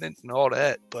equipment and all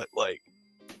that, but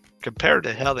compared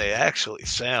to how they actually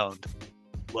sound,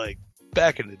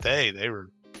 back in the day, they were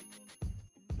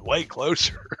way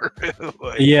closer.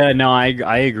 Yeah, no,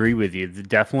 I agree with you.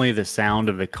 Definitely the sound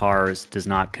of the cars does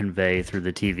not convey through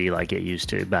the TV like it used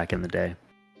to back in the day.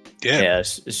 Yeah.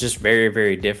 It's just very,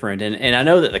 very different. And I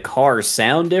know that the cars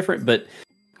sound different, but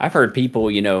I've heard people,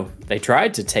 they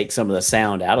tried to take some of the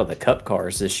sound out of the cup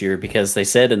cars this year because they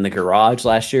said in the garage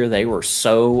last year they were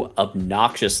so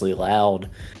obnoxiously loud.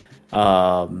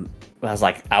 I was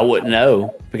like, I wouldn't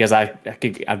know because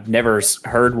I've never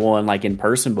heard one like in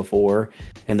person before,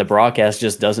 and the broadcast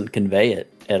just doesn't convey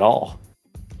it at all.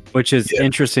 Which is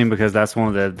interesting because that's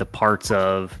one of the parts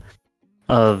of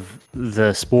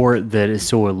the sport that is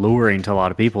so alluring to a lot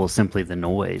of people is simply the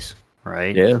noise,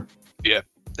 right? Yeah. Yeah.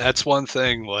 That's one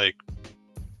thing, like,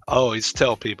 I always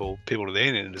tell people that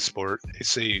ain't into sport, they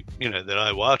see, that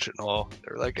I watch it and all,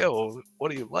 they're like, oh, well,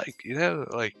 what do you like?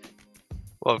 Like,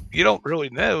 well, you don't really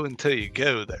know until you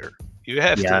go there. You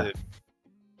have to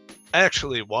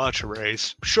actually watch a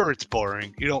race. Sure, it's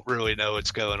boring. You don't really know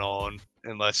what's going on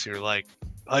unless you're, like,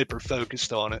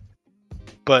 hyper-focused on it.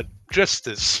 But just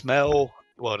the smell,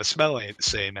 well, the smell ain't the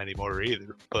same anymore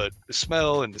either, but the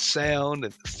smell and the sound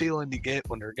and the feeling you get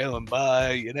when they're going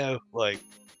by, like,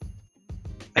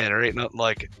 man, there ain't nothing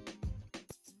like it.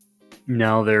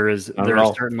 No, there's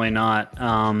certainly not.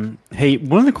 Hey,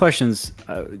 one of the questions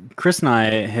Chris and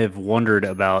I have wondered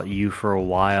about you for a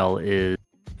while is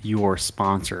your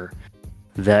sponsor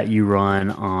that you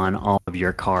run on all of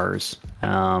your cars,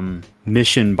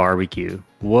 Mission Barbecue.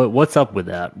 What's up with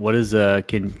that? What is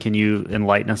can you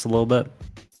enlighten us a little bit?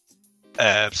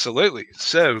 Absolutely.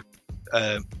 So,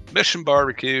 Mission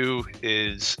Barbecue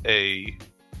is a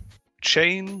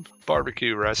chain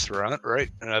barbecue restaurant, right?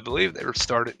 And I believe they were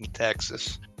started in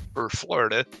Texas or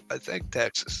Florida. I think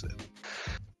Texas.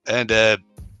 And they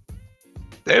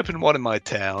opened one in my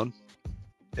town.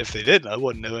 If they didn't, I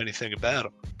wouldn't know anything about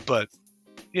them. But,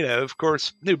 of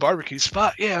course, new barbecue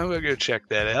spot. Yeah, I'm going to go check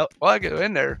that out. Well, I go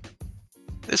in there.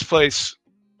 This place,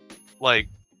 like,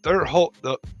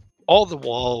 all the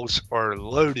walls are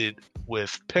loaded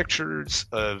with pictures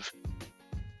of,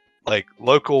 like,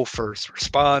 local first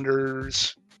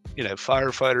responders,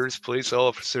 firefighters, police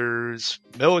officers,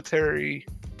 military,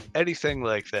 anything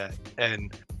like that.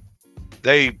 And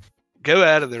they go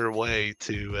out of their way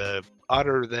to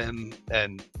honor them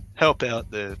and help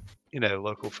out the,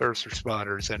 local first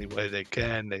responders any way they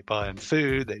can. They buy them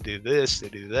food, they do this, they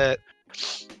do that.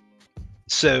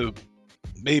 So,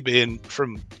 me being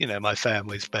from, my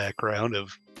family's background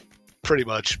of pretty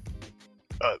much,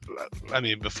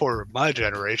 before my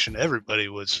generation, everybody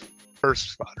was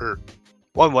first responder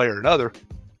one way or another.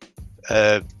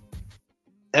 That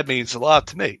means a lot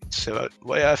to me. So the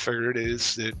way I figured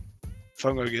is that if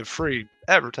I'm going to give free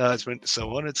advertisement to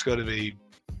someone, it's going to be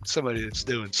somebody that's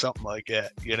doing something like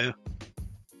that,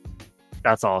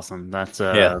 That's awesome. That's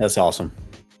that's awesome.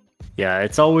 Yeah,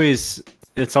 it's always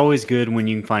good when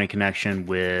you can find a connection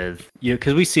with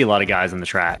because we see a lot of guys on the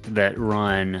track that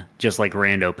run just like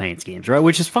rando paint schemes, right?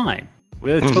 Which is fine.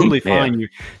 It's totally fine. You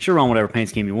should run whatever paint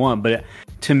scheme you want, but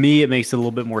to me, it makes it a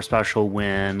little bit more special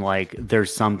when like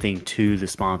there's something to the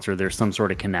sponsor. There's some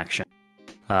sort of connection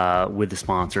with the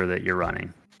sponsor that you're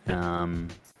running. I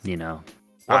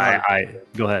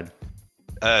go ahead.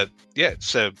 Yeah.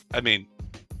 So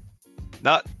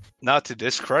not to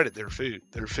discredit their food.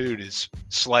 Their food is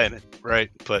slamming, right?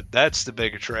 But that's the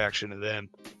big attraction to them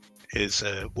is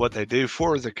what they do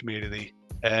for the community.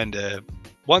 And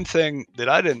one thing that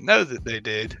I didn't know that they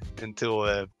did until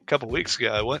a couple weeks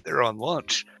ago, I went there on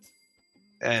lunch,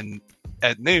 and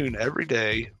at noon every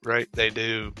day, right, they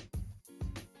do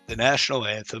the national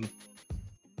anthem.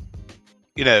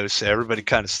 So everybody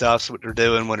kind of stops what they're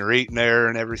doing when they're eating there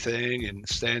and everything and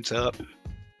stands up.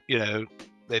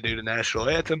 They do the national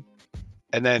anthem.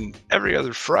 And then every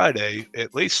other Friday,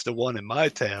 at least the one in my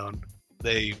town,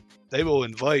 they will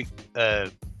invite,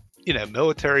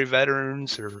 military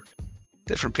veterans or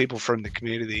different people from the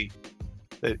community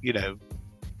that,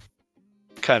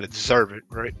 kind of deserve it,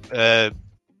 right?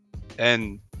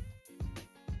 And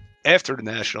after the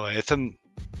national anthem,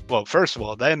 well, first of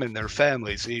all, them and their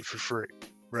families eat for free,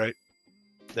 right?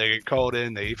 They get called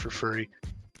in, they eat for free.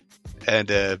 And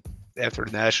after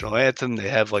the national anthem, they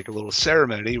have like a little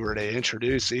ceremony where they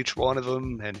introduce each one of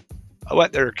them. And I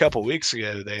went there a couple weeks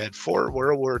ago. They had 4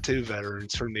 World War II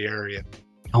veterans from the area.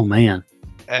 Oh, man.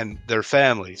 And their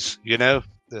families, the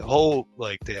whole,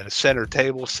 like, they had a center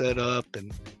table set up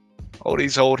and all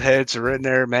these old heads are in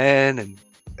there, man. And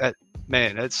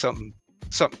that's something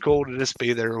cool to just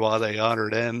be there while they honor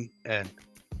them. And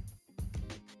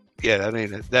yeah,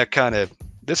 that kind of,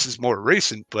 this is more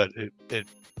recent, but it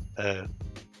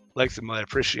lengthened my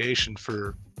appreciation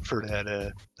for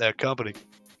that company.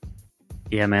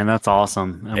 Yeah, man, that's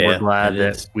awesome. And we're glad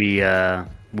that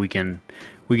we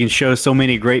can show so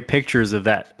many great pictures of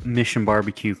that Mission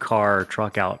Barbecue car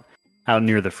truck out out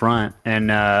near the front. And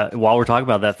while we're talking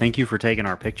about that, thank you for taking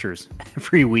our pictures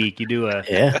every week. You do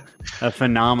a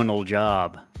phenomenal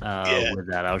job with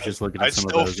that. I was just looking at some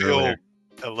of those earlier.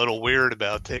 A little weird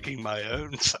about taking my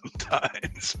own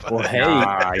sometimes. But well,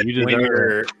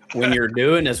 hey, when you're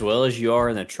doing as well as you are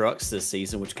in the trucks this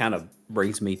season, which kind of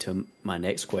brings me to my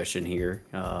next question here.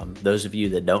 Those of you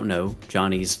that don't know,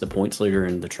 Johnny's the points leader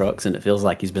in the trucks, and it feels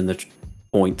like he's been the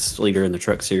points leader in the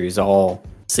truck series all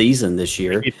season this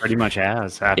year. He pretty much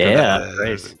has after that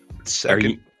race.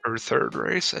 Second or third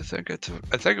race, I think it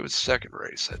was second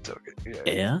race I took it.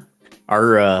 Yeah.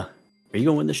 Are you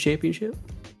gonna win this championship?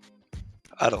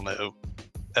 I don't know.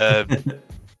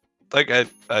 Like I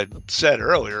said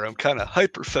earlier, I'm kind of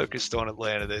hyper focused on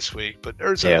Atlanta this week, but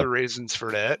there's other reasons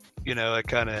for that. You know, I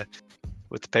kind of,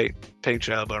 with the paint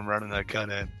job I'm running, I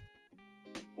kind of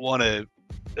want to,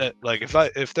 like,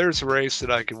 if there's a race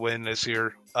that I could win this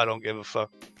year, I don't give a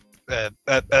fuck. Yeah,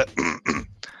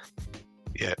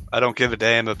 I don't give a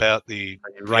damn about the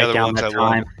other ones I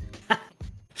won.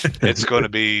 It's going to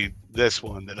be this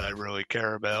one that I really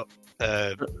care about.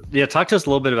 Talk to us a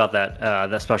little bit about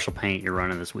that special paint you're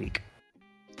running this week.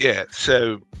 Yeah,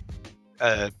 so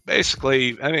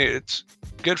basically, I mean, it's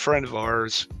a good friend of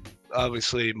ours.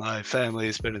 Obviously, my family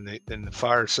has been in the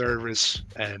fire service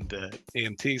and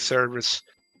EMT service.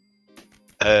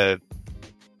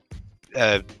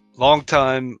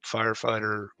 Longtime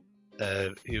firefighter.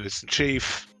 He was the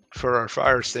chief for our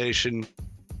fire station.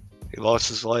 He lost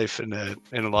his life in a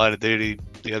line of duty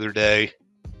the other day.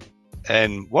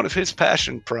 And one of his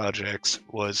passion projects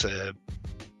was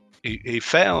he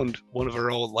found one of our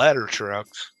old ladder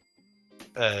trucks.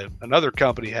 Another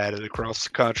company had it across the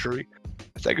country.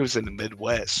 I think it was in the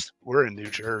Midwest. We're in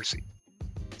New Jersey.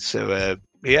 So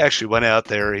he actually went out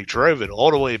there. He drove it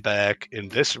all the way back in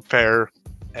disrepair.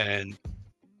 And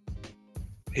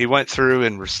he went through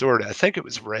and restored it. I think it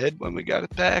was red when we got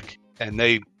it back. And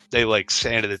they like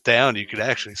sanded it down. You could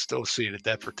actually still see the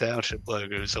Deptford Township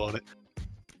logos on it.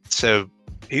 So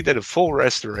he did a full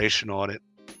restoration on it,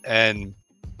 and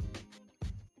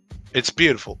it's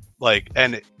beautiful. Like,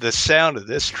 and the sound of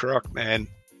this truck, man,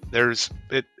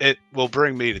 it will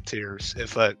bring me to tears.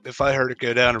 If I heard it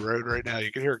go down the road right now,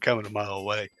 you can hear it coming a mile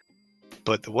away.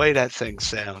 But the way that thing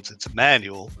sounds, it's a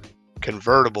manual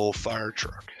convertible fire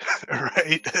truck,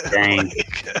 right? Dang.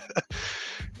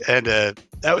 And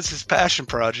that was his passion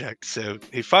project. So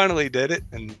he finally did it,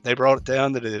 and they brought it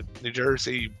down to the New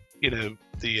Jersey,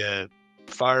 the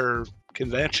fire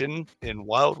convention in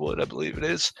Wildwood, I believe it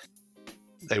is.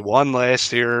 They won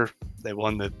last year. They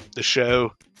won the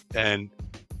show. And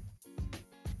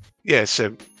yeah,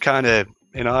 so kind of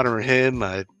in honor of him,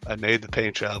 I made the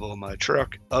paint job on my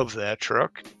truck of that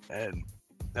truck. And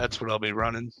that's what I'll be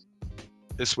running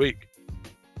this week.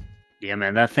 Yeah,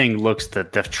 man, that thing looks,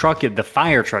 the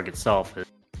fire truck itself is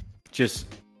just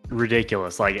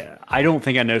ridiculous. Like, I don't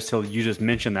think I noticed till you just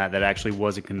mentioned that actually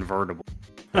was a convertible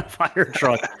fire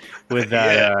truck with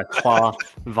that cloth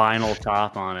vinyl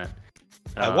top on it.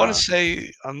 I want to say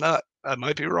I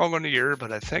might be wrong on the year,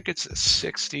 but I think it's a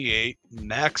 68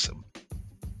 Maxim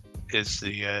is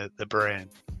the brand.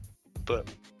 But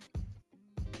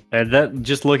and that,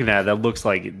 just looking at it, that looks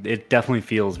like it definitely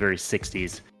feels very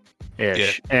 60s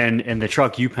ish. Yeah. And the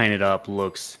truck you painted up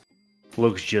looks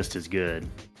just as good.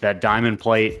 That diamond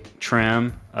plate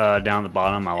trim down the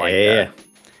bottom, I like that.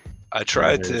 I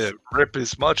tried to rip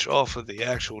as much off of the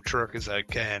actual truck as I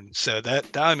can. So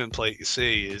that diamond plate you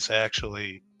see is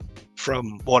actually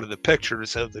from one of the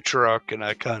pictures of the truck, and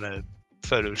I kind of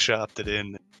photoshopped it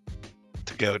in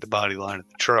to go with the body line of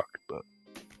the truck. But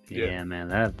yeah, man,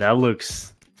 that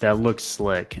looks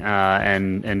slick,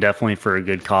 and definitely for a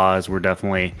good cause. We're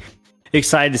definitely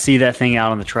excited to see that thing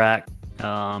out on the track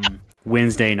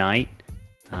Wednesday night.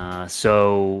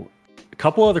 So a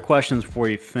couple other questions before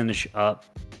you finish up.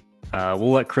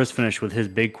 We'll let Chris finish with his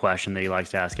big question that he likes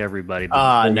to ask everybody. No.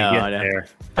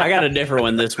 I got a different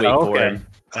one this week for him.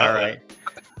 All right.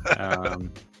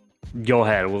 Go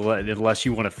ahead. Unless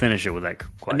you want to finish it with that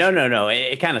question. No.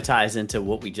 It kind of ties into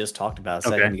what we just talked about a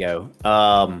second ago.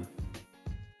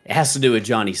 It has to do with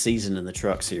Johnny's season in the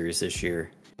truck series this year.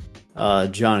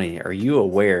 Jonny, are you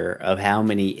aware of how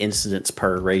many incidents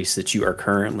per race that you are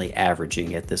currently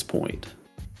averaging at this point?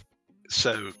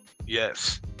 So,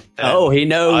 yes. And he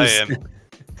knows. I am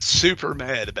super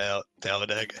mad about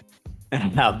Talladega.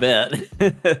 I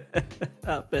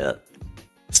bet.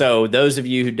 So those of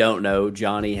you who don't know,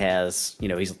 Jonny has,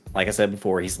 he's, like I said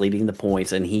before, he's leading the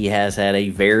points, and he has had a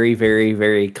very, very,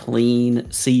 very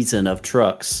clean season of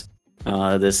trucks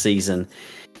this season.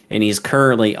 And he's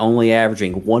currently only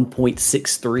averaging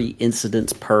 1.63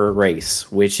 incidents per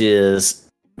race, which is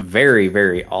very,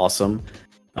 very awesome.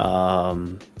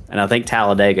 And I think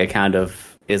Talladega kind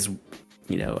of is,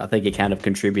 I think it kind of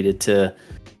contributed to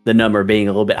the number being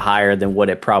a little bit higher than what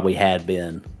it probably had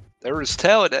been. There was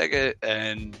Talladega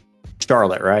and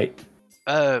Charlotte, right?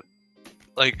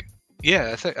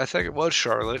 Yeah, I think it was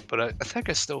Charlotte, but I think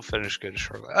I still finished good at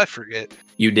Charlotte. I forget.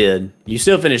 You did. You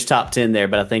still finished top 10 there,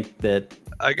 but I think that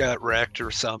I got wrecked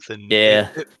or something. Yeah.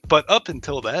 But up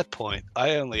until that point,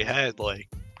 I only had like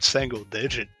single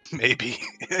digit maybe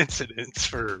incidents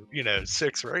for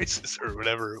 6 races or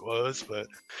whatever it was. But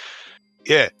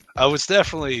yeah, I was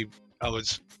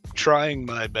trying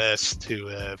my best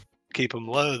to keep them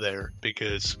low there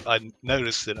because I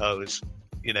noticed that I was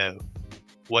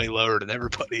way lower than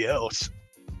everybody else.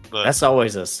 But that's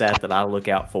always a stat that I look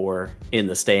out for in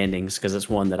the standings because it's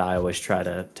one that I always try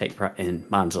to take pride in.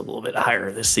 Mine's a little bit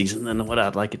higher this season than what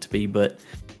I'd like it to be, but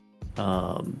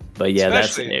yeah,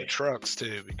 especially in that's the trucks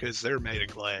too because they're made of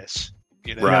glass.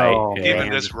 Right. Oh, Even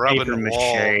man, just the rubbing paper the mache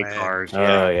wall, man. cars.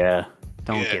 Oh yeah.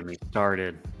 Don't get me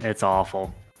started. It's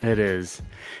awful. It is.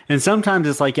 And sometimes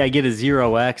it's like I get a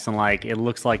 0x and like it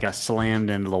looks like I slammed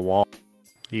into the wall.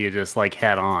 You just like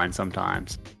head on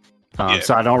sometimes.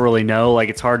 So I don't really know. Like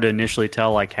it's hard to initially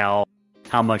tell like how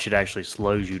much it actually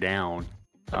slows you down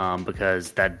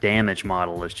because that damage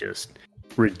model is just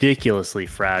ridiculously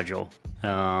fragile.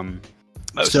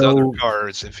 Most other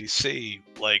cars, if you see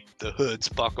like the hood's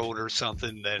buckled or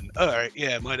something, then all right,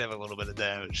 yeah, it might have a little bit of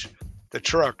damage. The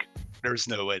truck, there's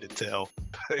no way to tell.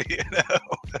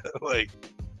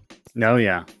 No,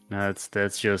 yeah, no,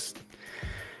 that's just.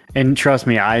 And trust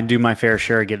me, I do my fair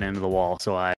share of getting into the wall,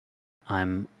 so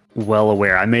I'm well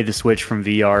aware. I made the switch from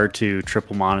VR to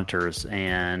triple monitors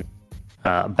and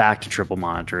back to triple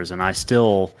monitors, and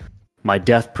my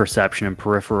depth perception and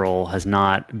peripheral has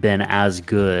not been as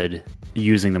good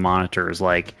using the monitors,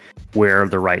 like where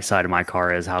the right side of my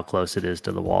car is, how close it is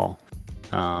to the wall.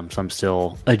 So I'm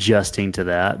still adjusting to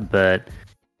that, but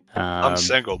I'm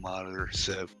single monitor,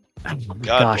 so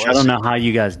gosh, I don't know how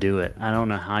you guys do it. I don't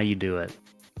know how you do it.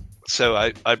 So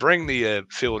I bring the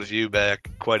field of view back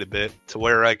quite a bit to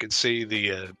where I can see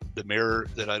the mirror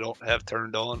that I don't have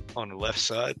turned on the left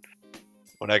side.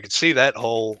 When I can see that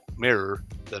whole mirror,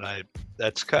 then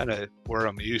that's kind of where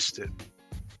I'm used to.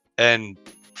 And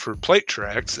for plate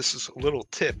tracks, this is a little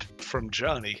tip from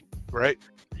Jonny, right?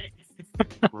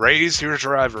 Raise your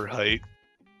driver height.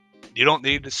 You don't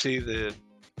need to see the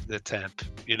temp.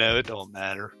 It don't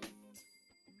matter.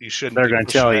 You shouldn't. They're going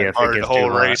to tell you if it gets the whole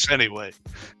too hot. race anyway.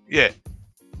 Yeah.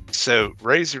 So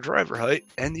raise your driver height,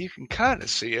 and you can kind of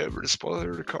see over the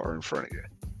spoiler of the car in front of you,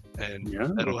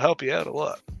 and it'll help you out a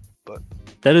lot. But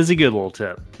that is a good little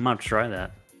tip. I'm going to try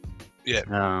that.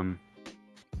 Yeah.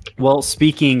 Well,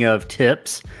 speaking of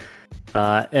tips,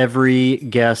 every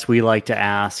guest we like to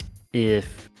ask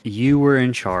if you were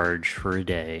in charge for a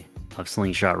day of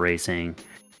slingshot racing.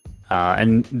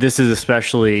 And this is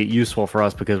especially useful for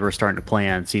us because we're starting to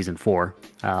plan season 4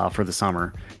 for the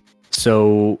summer.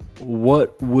 So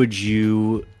what would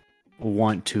you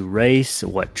want to race?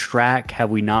 What track have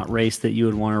we not raced that you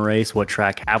would want to race? What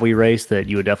track have we raced that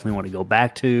you would definitely want to go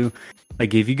back to?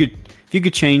 Like if you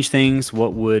could change things,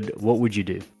 what would you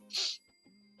do?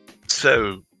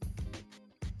 So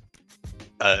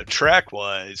track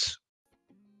wise,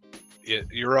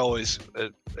 you're always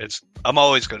I'm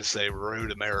always going to say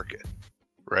Road America,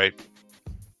 right?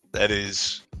 That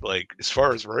is like as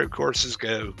far as road courses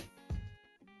go,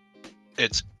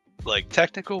 it's like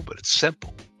technical, but it's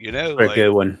simple. a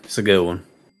good one. It's a good one.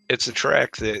 It's a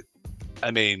track that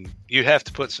you have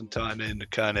to put some time in to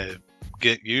kind of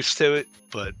get used to it,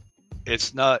 but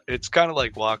it's not. It's kind of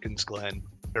like Watkins Glen.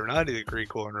 They're 90-degree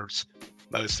corners,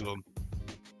 most of them,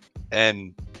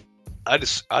 and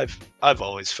I've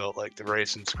always felt like the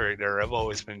racing's great there. I've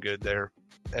always been good there.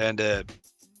 And as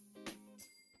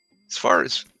far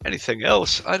as anything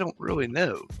else, I don't really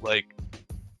know.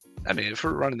 If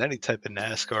we're running any type of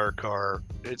NASCAR car,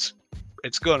 it's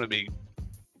going to be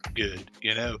good,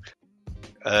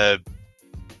 I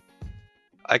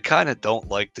kind of don't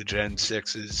like the Gen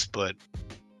 6s, but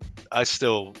I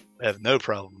still have no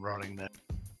problem running them.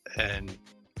 And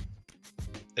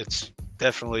it's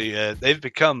definitely, they've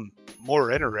become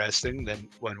more interesting than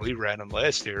when we ran them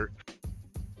last year.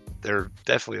 They're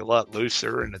definitely a lot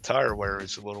looser, and the tire wear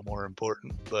is a little more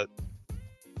important. But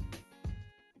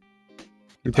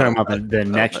you're talking about the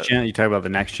next gen. You talking about the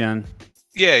next gen?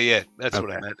 Yeah, that's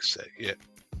what I meant to say. Yeah.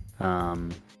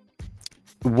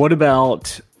 What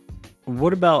about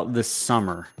this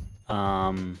summer?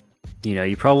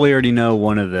 You probably already know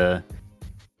one of the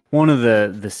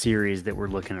series that we're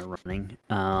looking at running.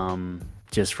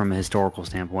 just from a historical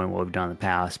standpoint, what we've done in the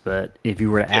past. But if you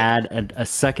were to add a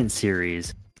second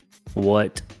series,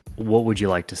 what would you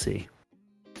like to see?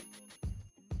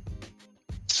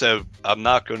 So I'm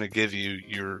not going to give you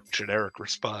your generic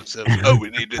response of, oh, we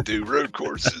need to do road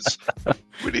courses.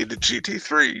 We need the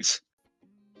GT3s.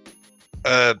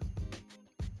 I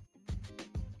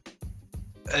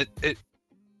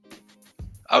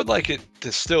would like it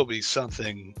to still be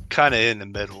something kind of in the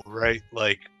middle, right?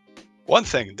 Like, one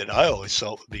thing that I always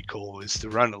thought would be cool is to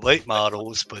run the late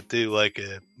models, but do like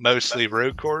a mostly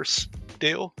road course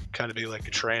deal, kind of be like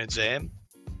a Trans Am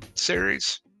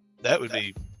series. That would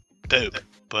be dope.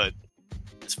 But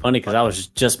it's funny because I was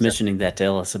just mentioning that to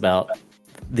Ellis about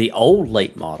the old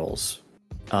late models.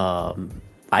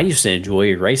 I used to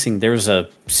enjoy racing. There was a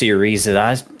series that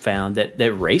I found that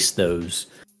raced those.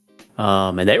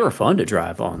 And they were fun to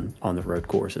drive on the road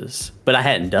courses. But I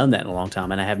hadn't done that in a long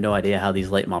time, and I have no idea how these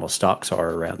late model stocks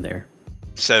are around there.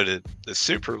 So the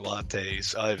Super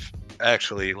Lattes, I've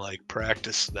actually like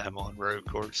practiced them on road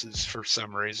courses for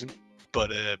some reason.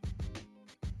 But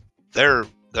they're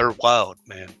wild,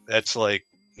 man. That's like,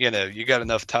 you got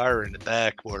enough tire in the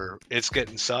back where it's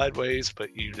getting sideways,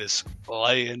 but you just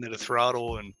lay into the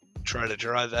throttle and try to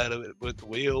drive out of it with the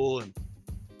wheel.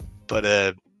 But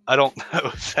I don't know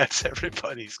if that's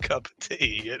everybody's cup of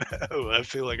tea. I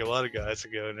feel like a lot of guys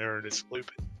would go in there and just loop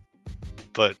it.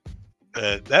 But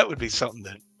that would be something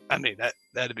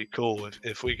that'd be cool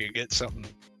if we could get something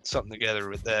together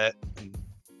with that. And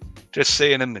just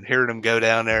seeing them and hearing them go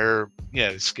down there,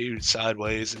 skewed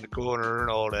sideways in the corner and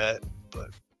all that. But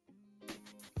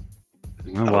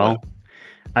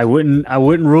I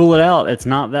wouldn't rule it out. It's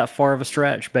not that far of a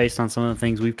stretch based on some of the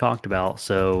things we've talked about.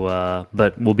 So,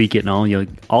 but we'll be getting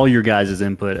all your guys'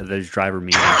 input at those driver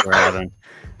meetings we're having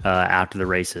after the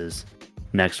races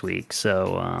next week.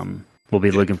 So we'll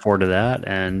be looking forward to that.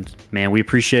 And man, we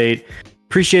appreciate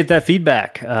that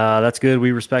feedback. That's good.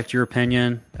 We respect your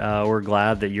opinion. We're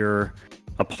glad that you're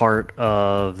a part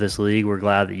of this league. We're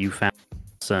glad that you found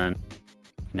us, and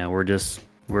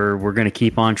we're going to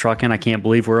keep on trucking. I can't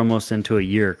believe we're almost into a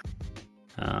year.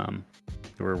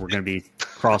 We're going to be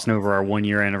crossing over our 1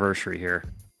 year anniversary here.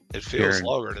 It feels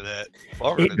longer than that.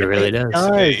 It really does.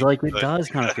 It does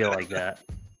kind of feel like that.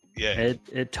 Yeah,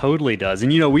 it totally does.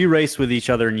 And we raced with each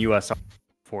other in USR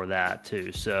for that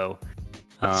too. So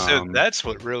that's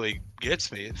what really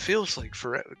gets me. It feels like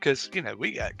forever because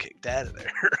we got kicked out of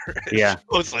there. It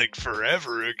feels like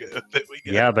forever ago that we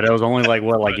got. Yeah, but it was only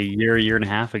like a year and a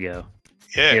half ago.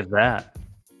 Yeah, if that.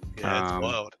 Yeah, it's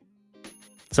wild.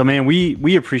 So man,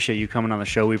 we appreciate you coming on the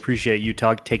show. We appreciate you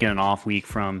taking an off week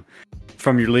from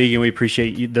your league, and we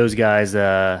appreciate those guys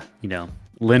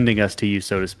lending us to you,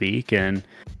 so to speak. And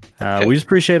we just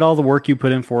appreciate all the work you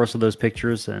put in for us with those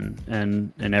pictures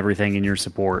and everything in your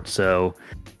support. So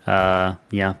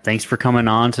thanks for coming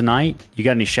on tonight. You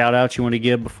got any shout outs you want to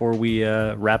give before we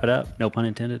wrap it up? No pun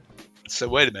intended. So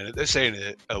wait a minute, this ain't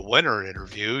a winner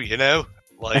interview,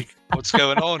 like what's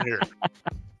going on here?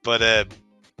 But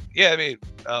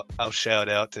I'll shout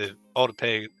out to all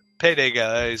the payday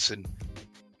guys, and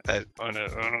I don't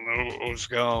know what's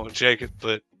going on with Jacob,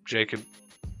 but Jacob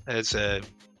has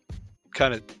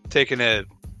kind of taken a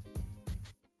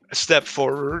step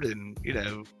forward, and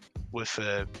with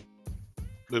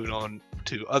moving on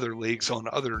to other leagues on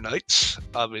other nights.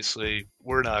 Obviously,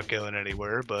 we're not going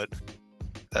anywhere, but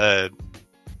good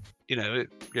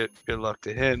luck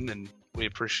to him, and we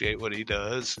appreciate what he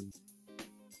does. And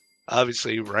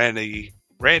obviously, Randy,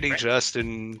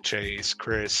 Justin, Chase,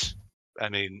 Chris. I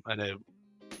know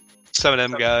some of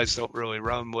them guys don't really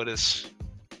run with us,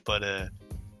 but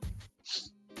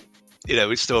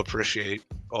we still appreciate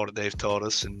all that they've taught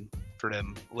us, and for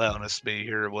them allowing us to be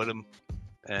here with them.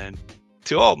 And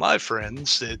to all my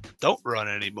friends that don't run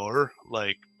anymore,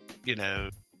 like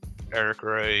Eric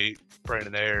Wright,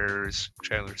 Brandon Ayers,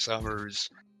 Chandler Summers,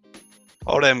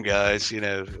 all them guys,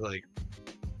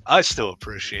 I still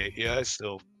appreciate you. I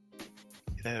still,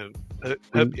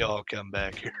 hope y'all come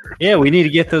back here. Yeah, we need to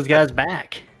get those guys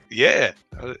back. Yeah,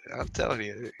 I'm telling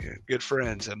you, good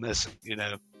friends. I miss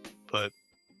them, But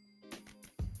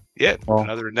yeah,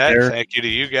 other than that, thank you to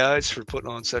you guys for putting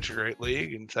on such a great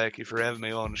league, and thank you for having me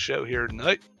on the show here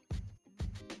tonight.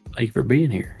 Thank you for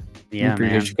being here. Yeah,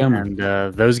 man. You coming.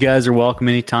 And those guys are welcome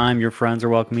anytime. Your friends are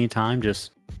welcome anytime.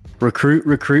 Just recruit.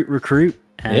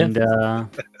 And,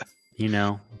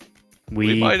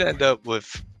 we might end up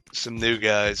with some new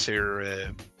guys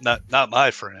here. Not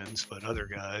my friends, but other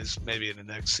guys, maybe in the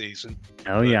next season.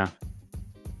 Oh, yeah.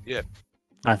 Yeah.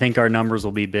 I think our numbers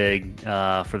will be big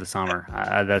for the summer.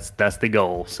 That's the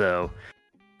goal. So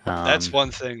that's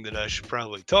one thing that I should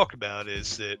probably talk about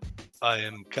is that I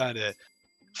am kind of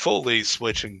fully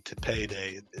switching to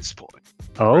payday at this point.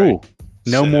 Oh, Right.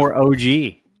 no So- more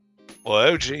OG.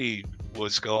 Well, OG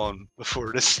was gone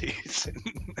before the season,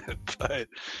 but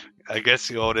I guess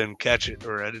you all didn't catch it,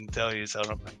 or I didn't tell you, so I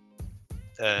don't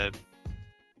know.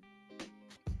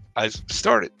 I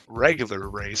started regular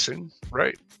racing,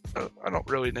 right? I don't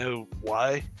really know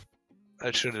why.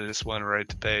 I should have just went right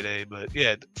to payday, but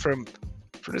yeah, from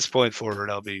this point forward,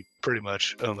 I'll be pretty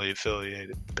much only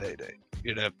affiliated with payday.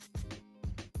 You know?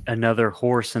 Another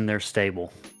horse in their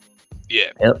stable.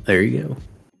 Yeah. Yep, there you go.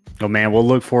 Oh man, we'll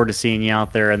look forward to seeing you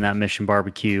out there in that Mission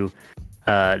Barbecue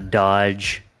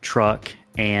Dodge truck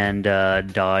and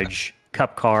Dodge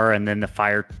Cup car, and then the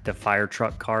fire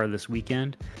truck car this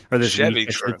weekend or this Chevy week,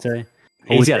 I truck. should say.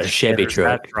 He's Oh, got a Chevy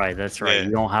truck. That's right. That's right. Yeah.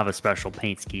 You don't have a special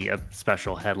paint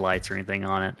special headlights or anything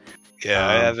on it. Yeah,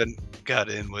 I Um, haven't got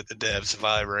in with the devs of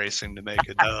iRacing to make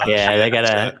a Dodge. Yeah, they yet,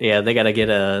 gotta. so- Yeah, they gotta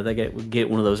get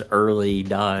one of those early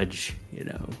Dodge,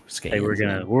 scans. Hey, we're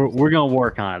gonna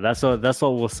work on it. That's what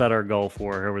we'll set our goal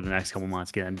for over the next couple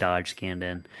months. Getting Dodge scanned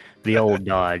in, the old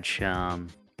Dodge. All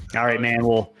right, man.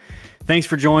 Well, thanks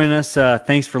for joining us.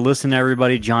 Thanks for listening,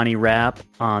 everybody. Jonny Rapp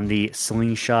on the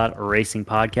Slingshot Racing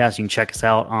podcast. You can check us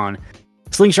out on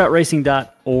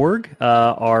slingshotracing.org.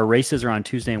 Our races are on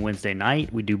Tuesday and Wednesday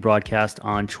night. We do broadcast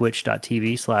on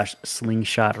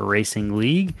twitch.tv/Slingshot Racing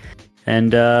League.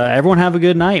 And everyone have a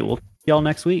good night. We'll see y'all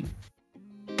next week.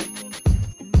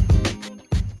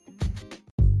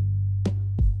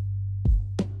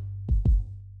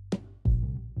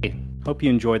 Hope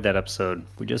you enjoyed that episode.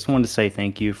 We just wanted to say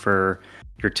thank you for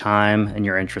your time and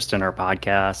your interest in our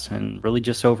podcast, and really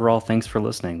just overall thanks for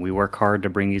listening. We work hard to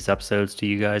bring these episodes to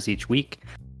you guys each week,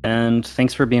 and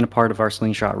thanks for being a part of our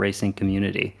Slingshot Racing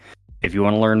community. If you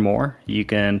want to learn more, you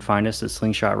can find us at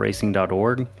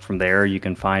slingshotracing.org. From there, you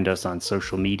can find us on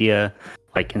social media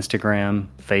like Instagram,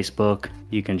 Facebook.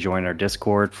 You can join our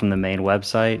Discord from the main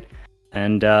website.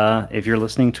 And if you're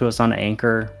listening to us on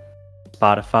Anchor,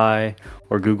 Spotify,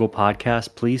 or Google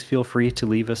Podcasts, please feel free to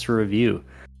leave us a review.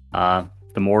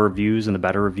 The more reviews and the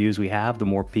better reviews we have, the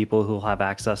more people who will have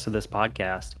access to this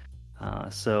podcast.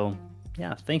 So,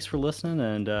 yeah, thanks for listening,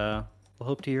 and we'll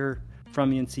hope to hear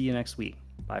from you and see you next week.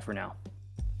 Bye for now.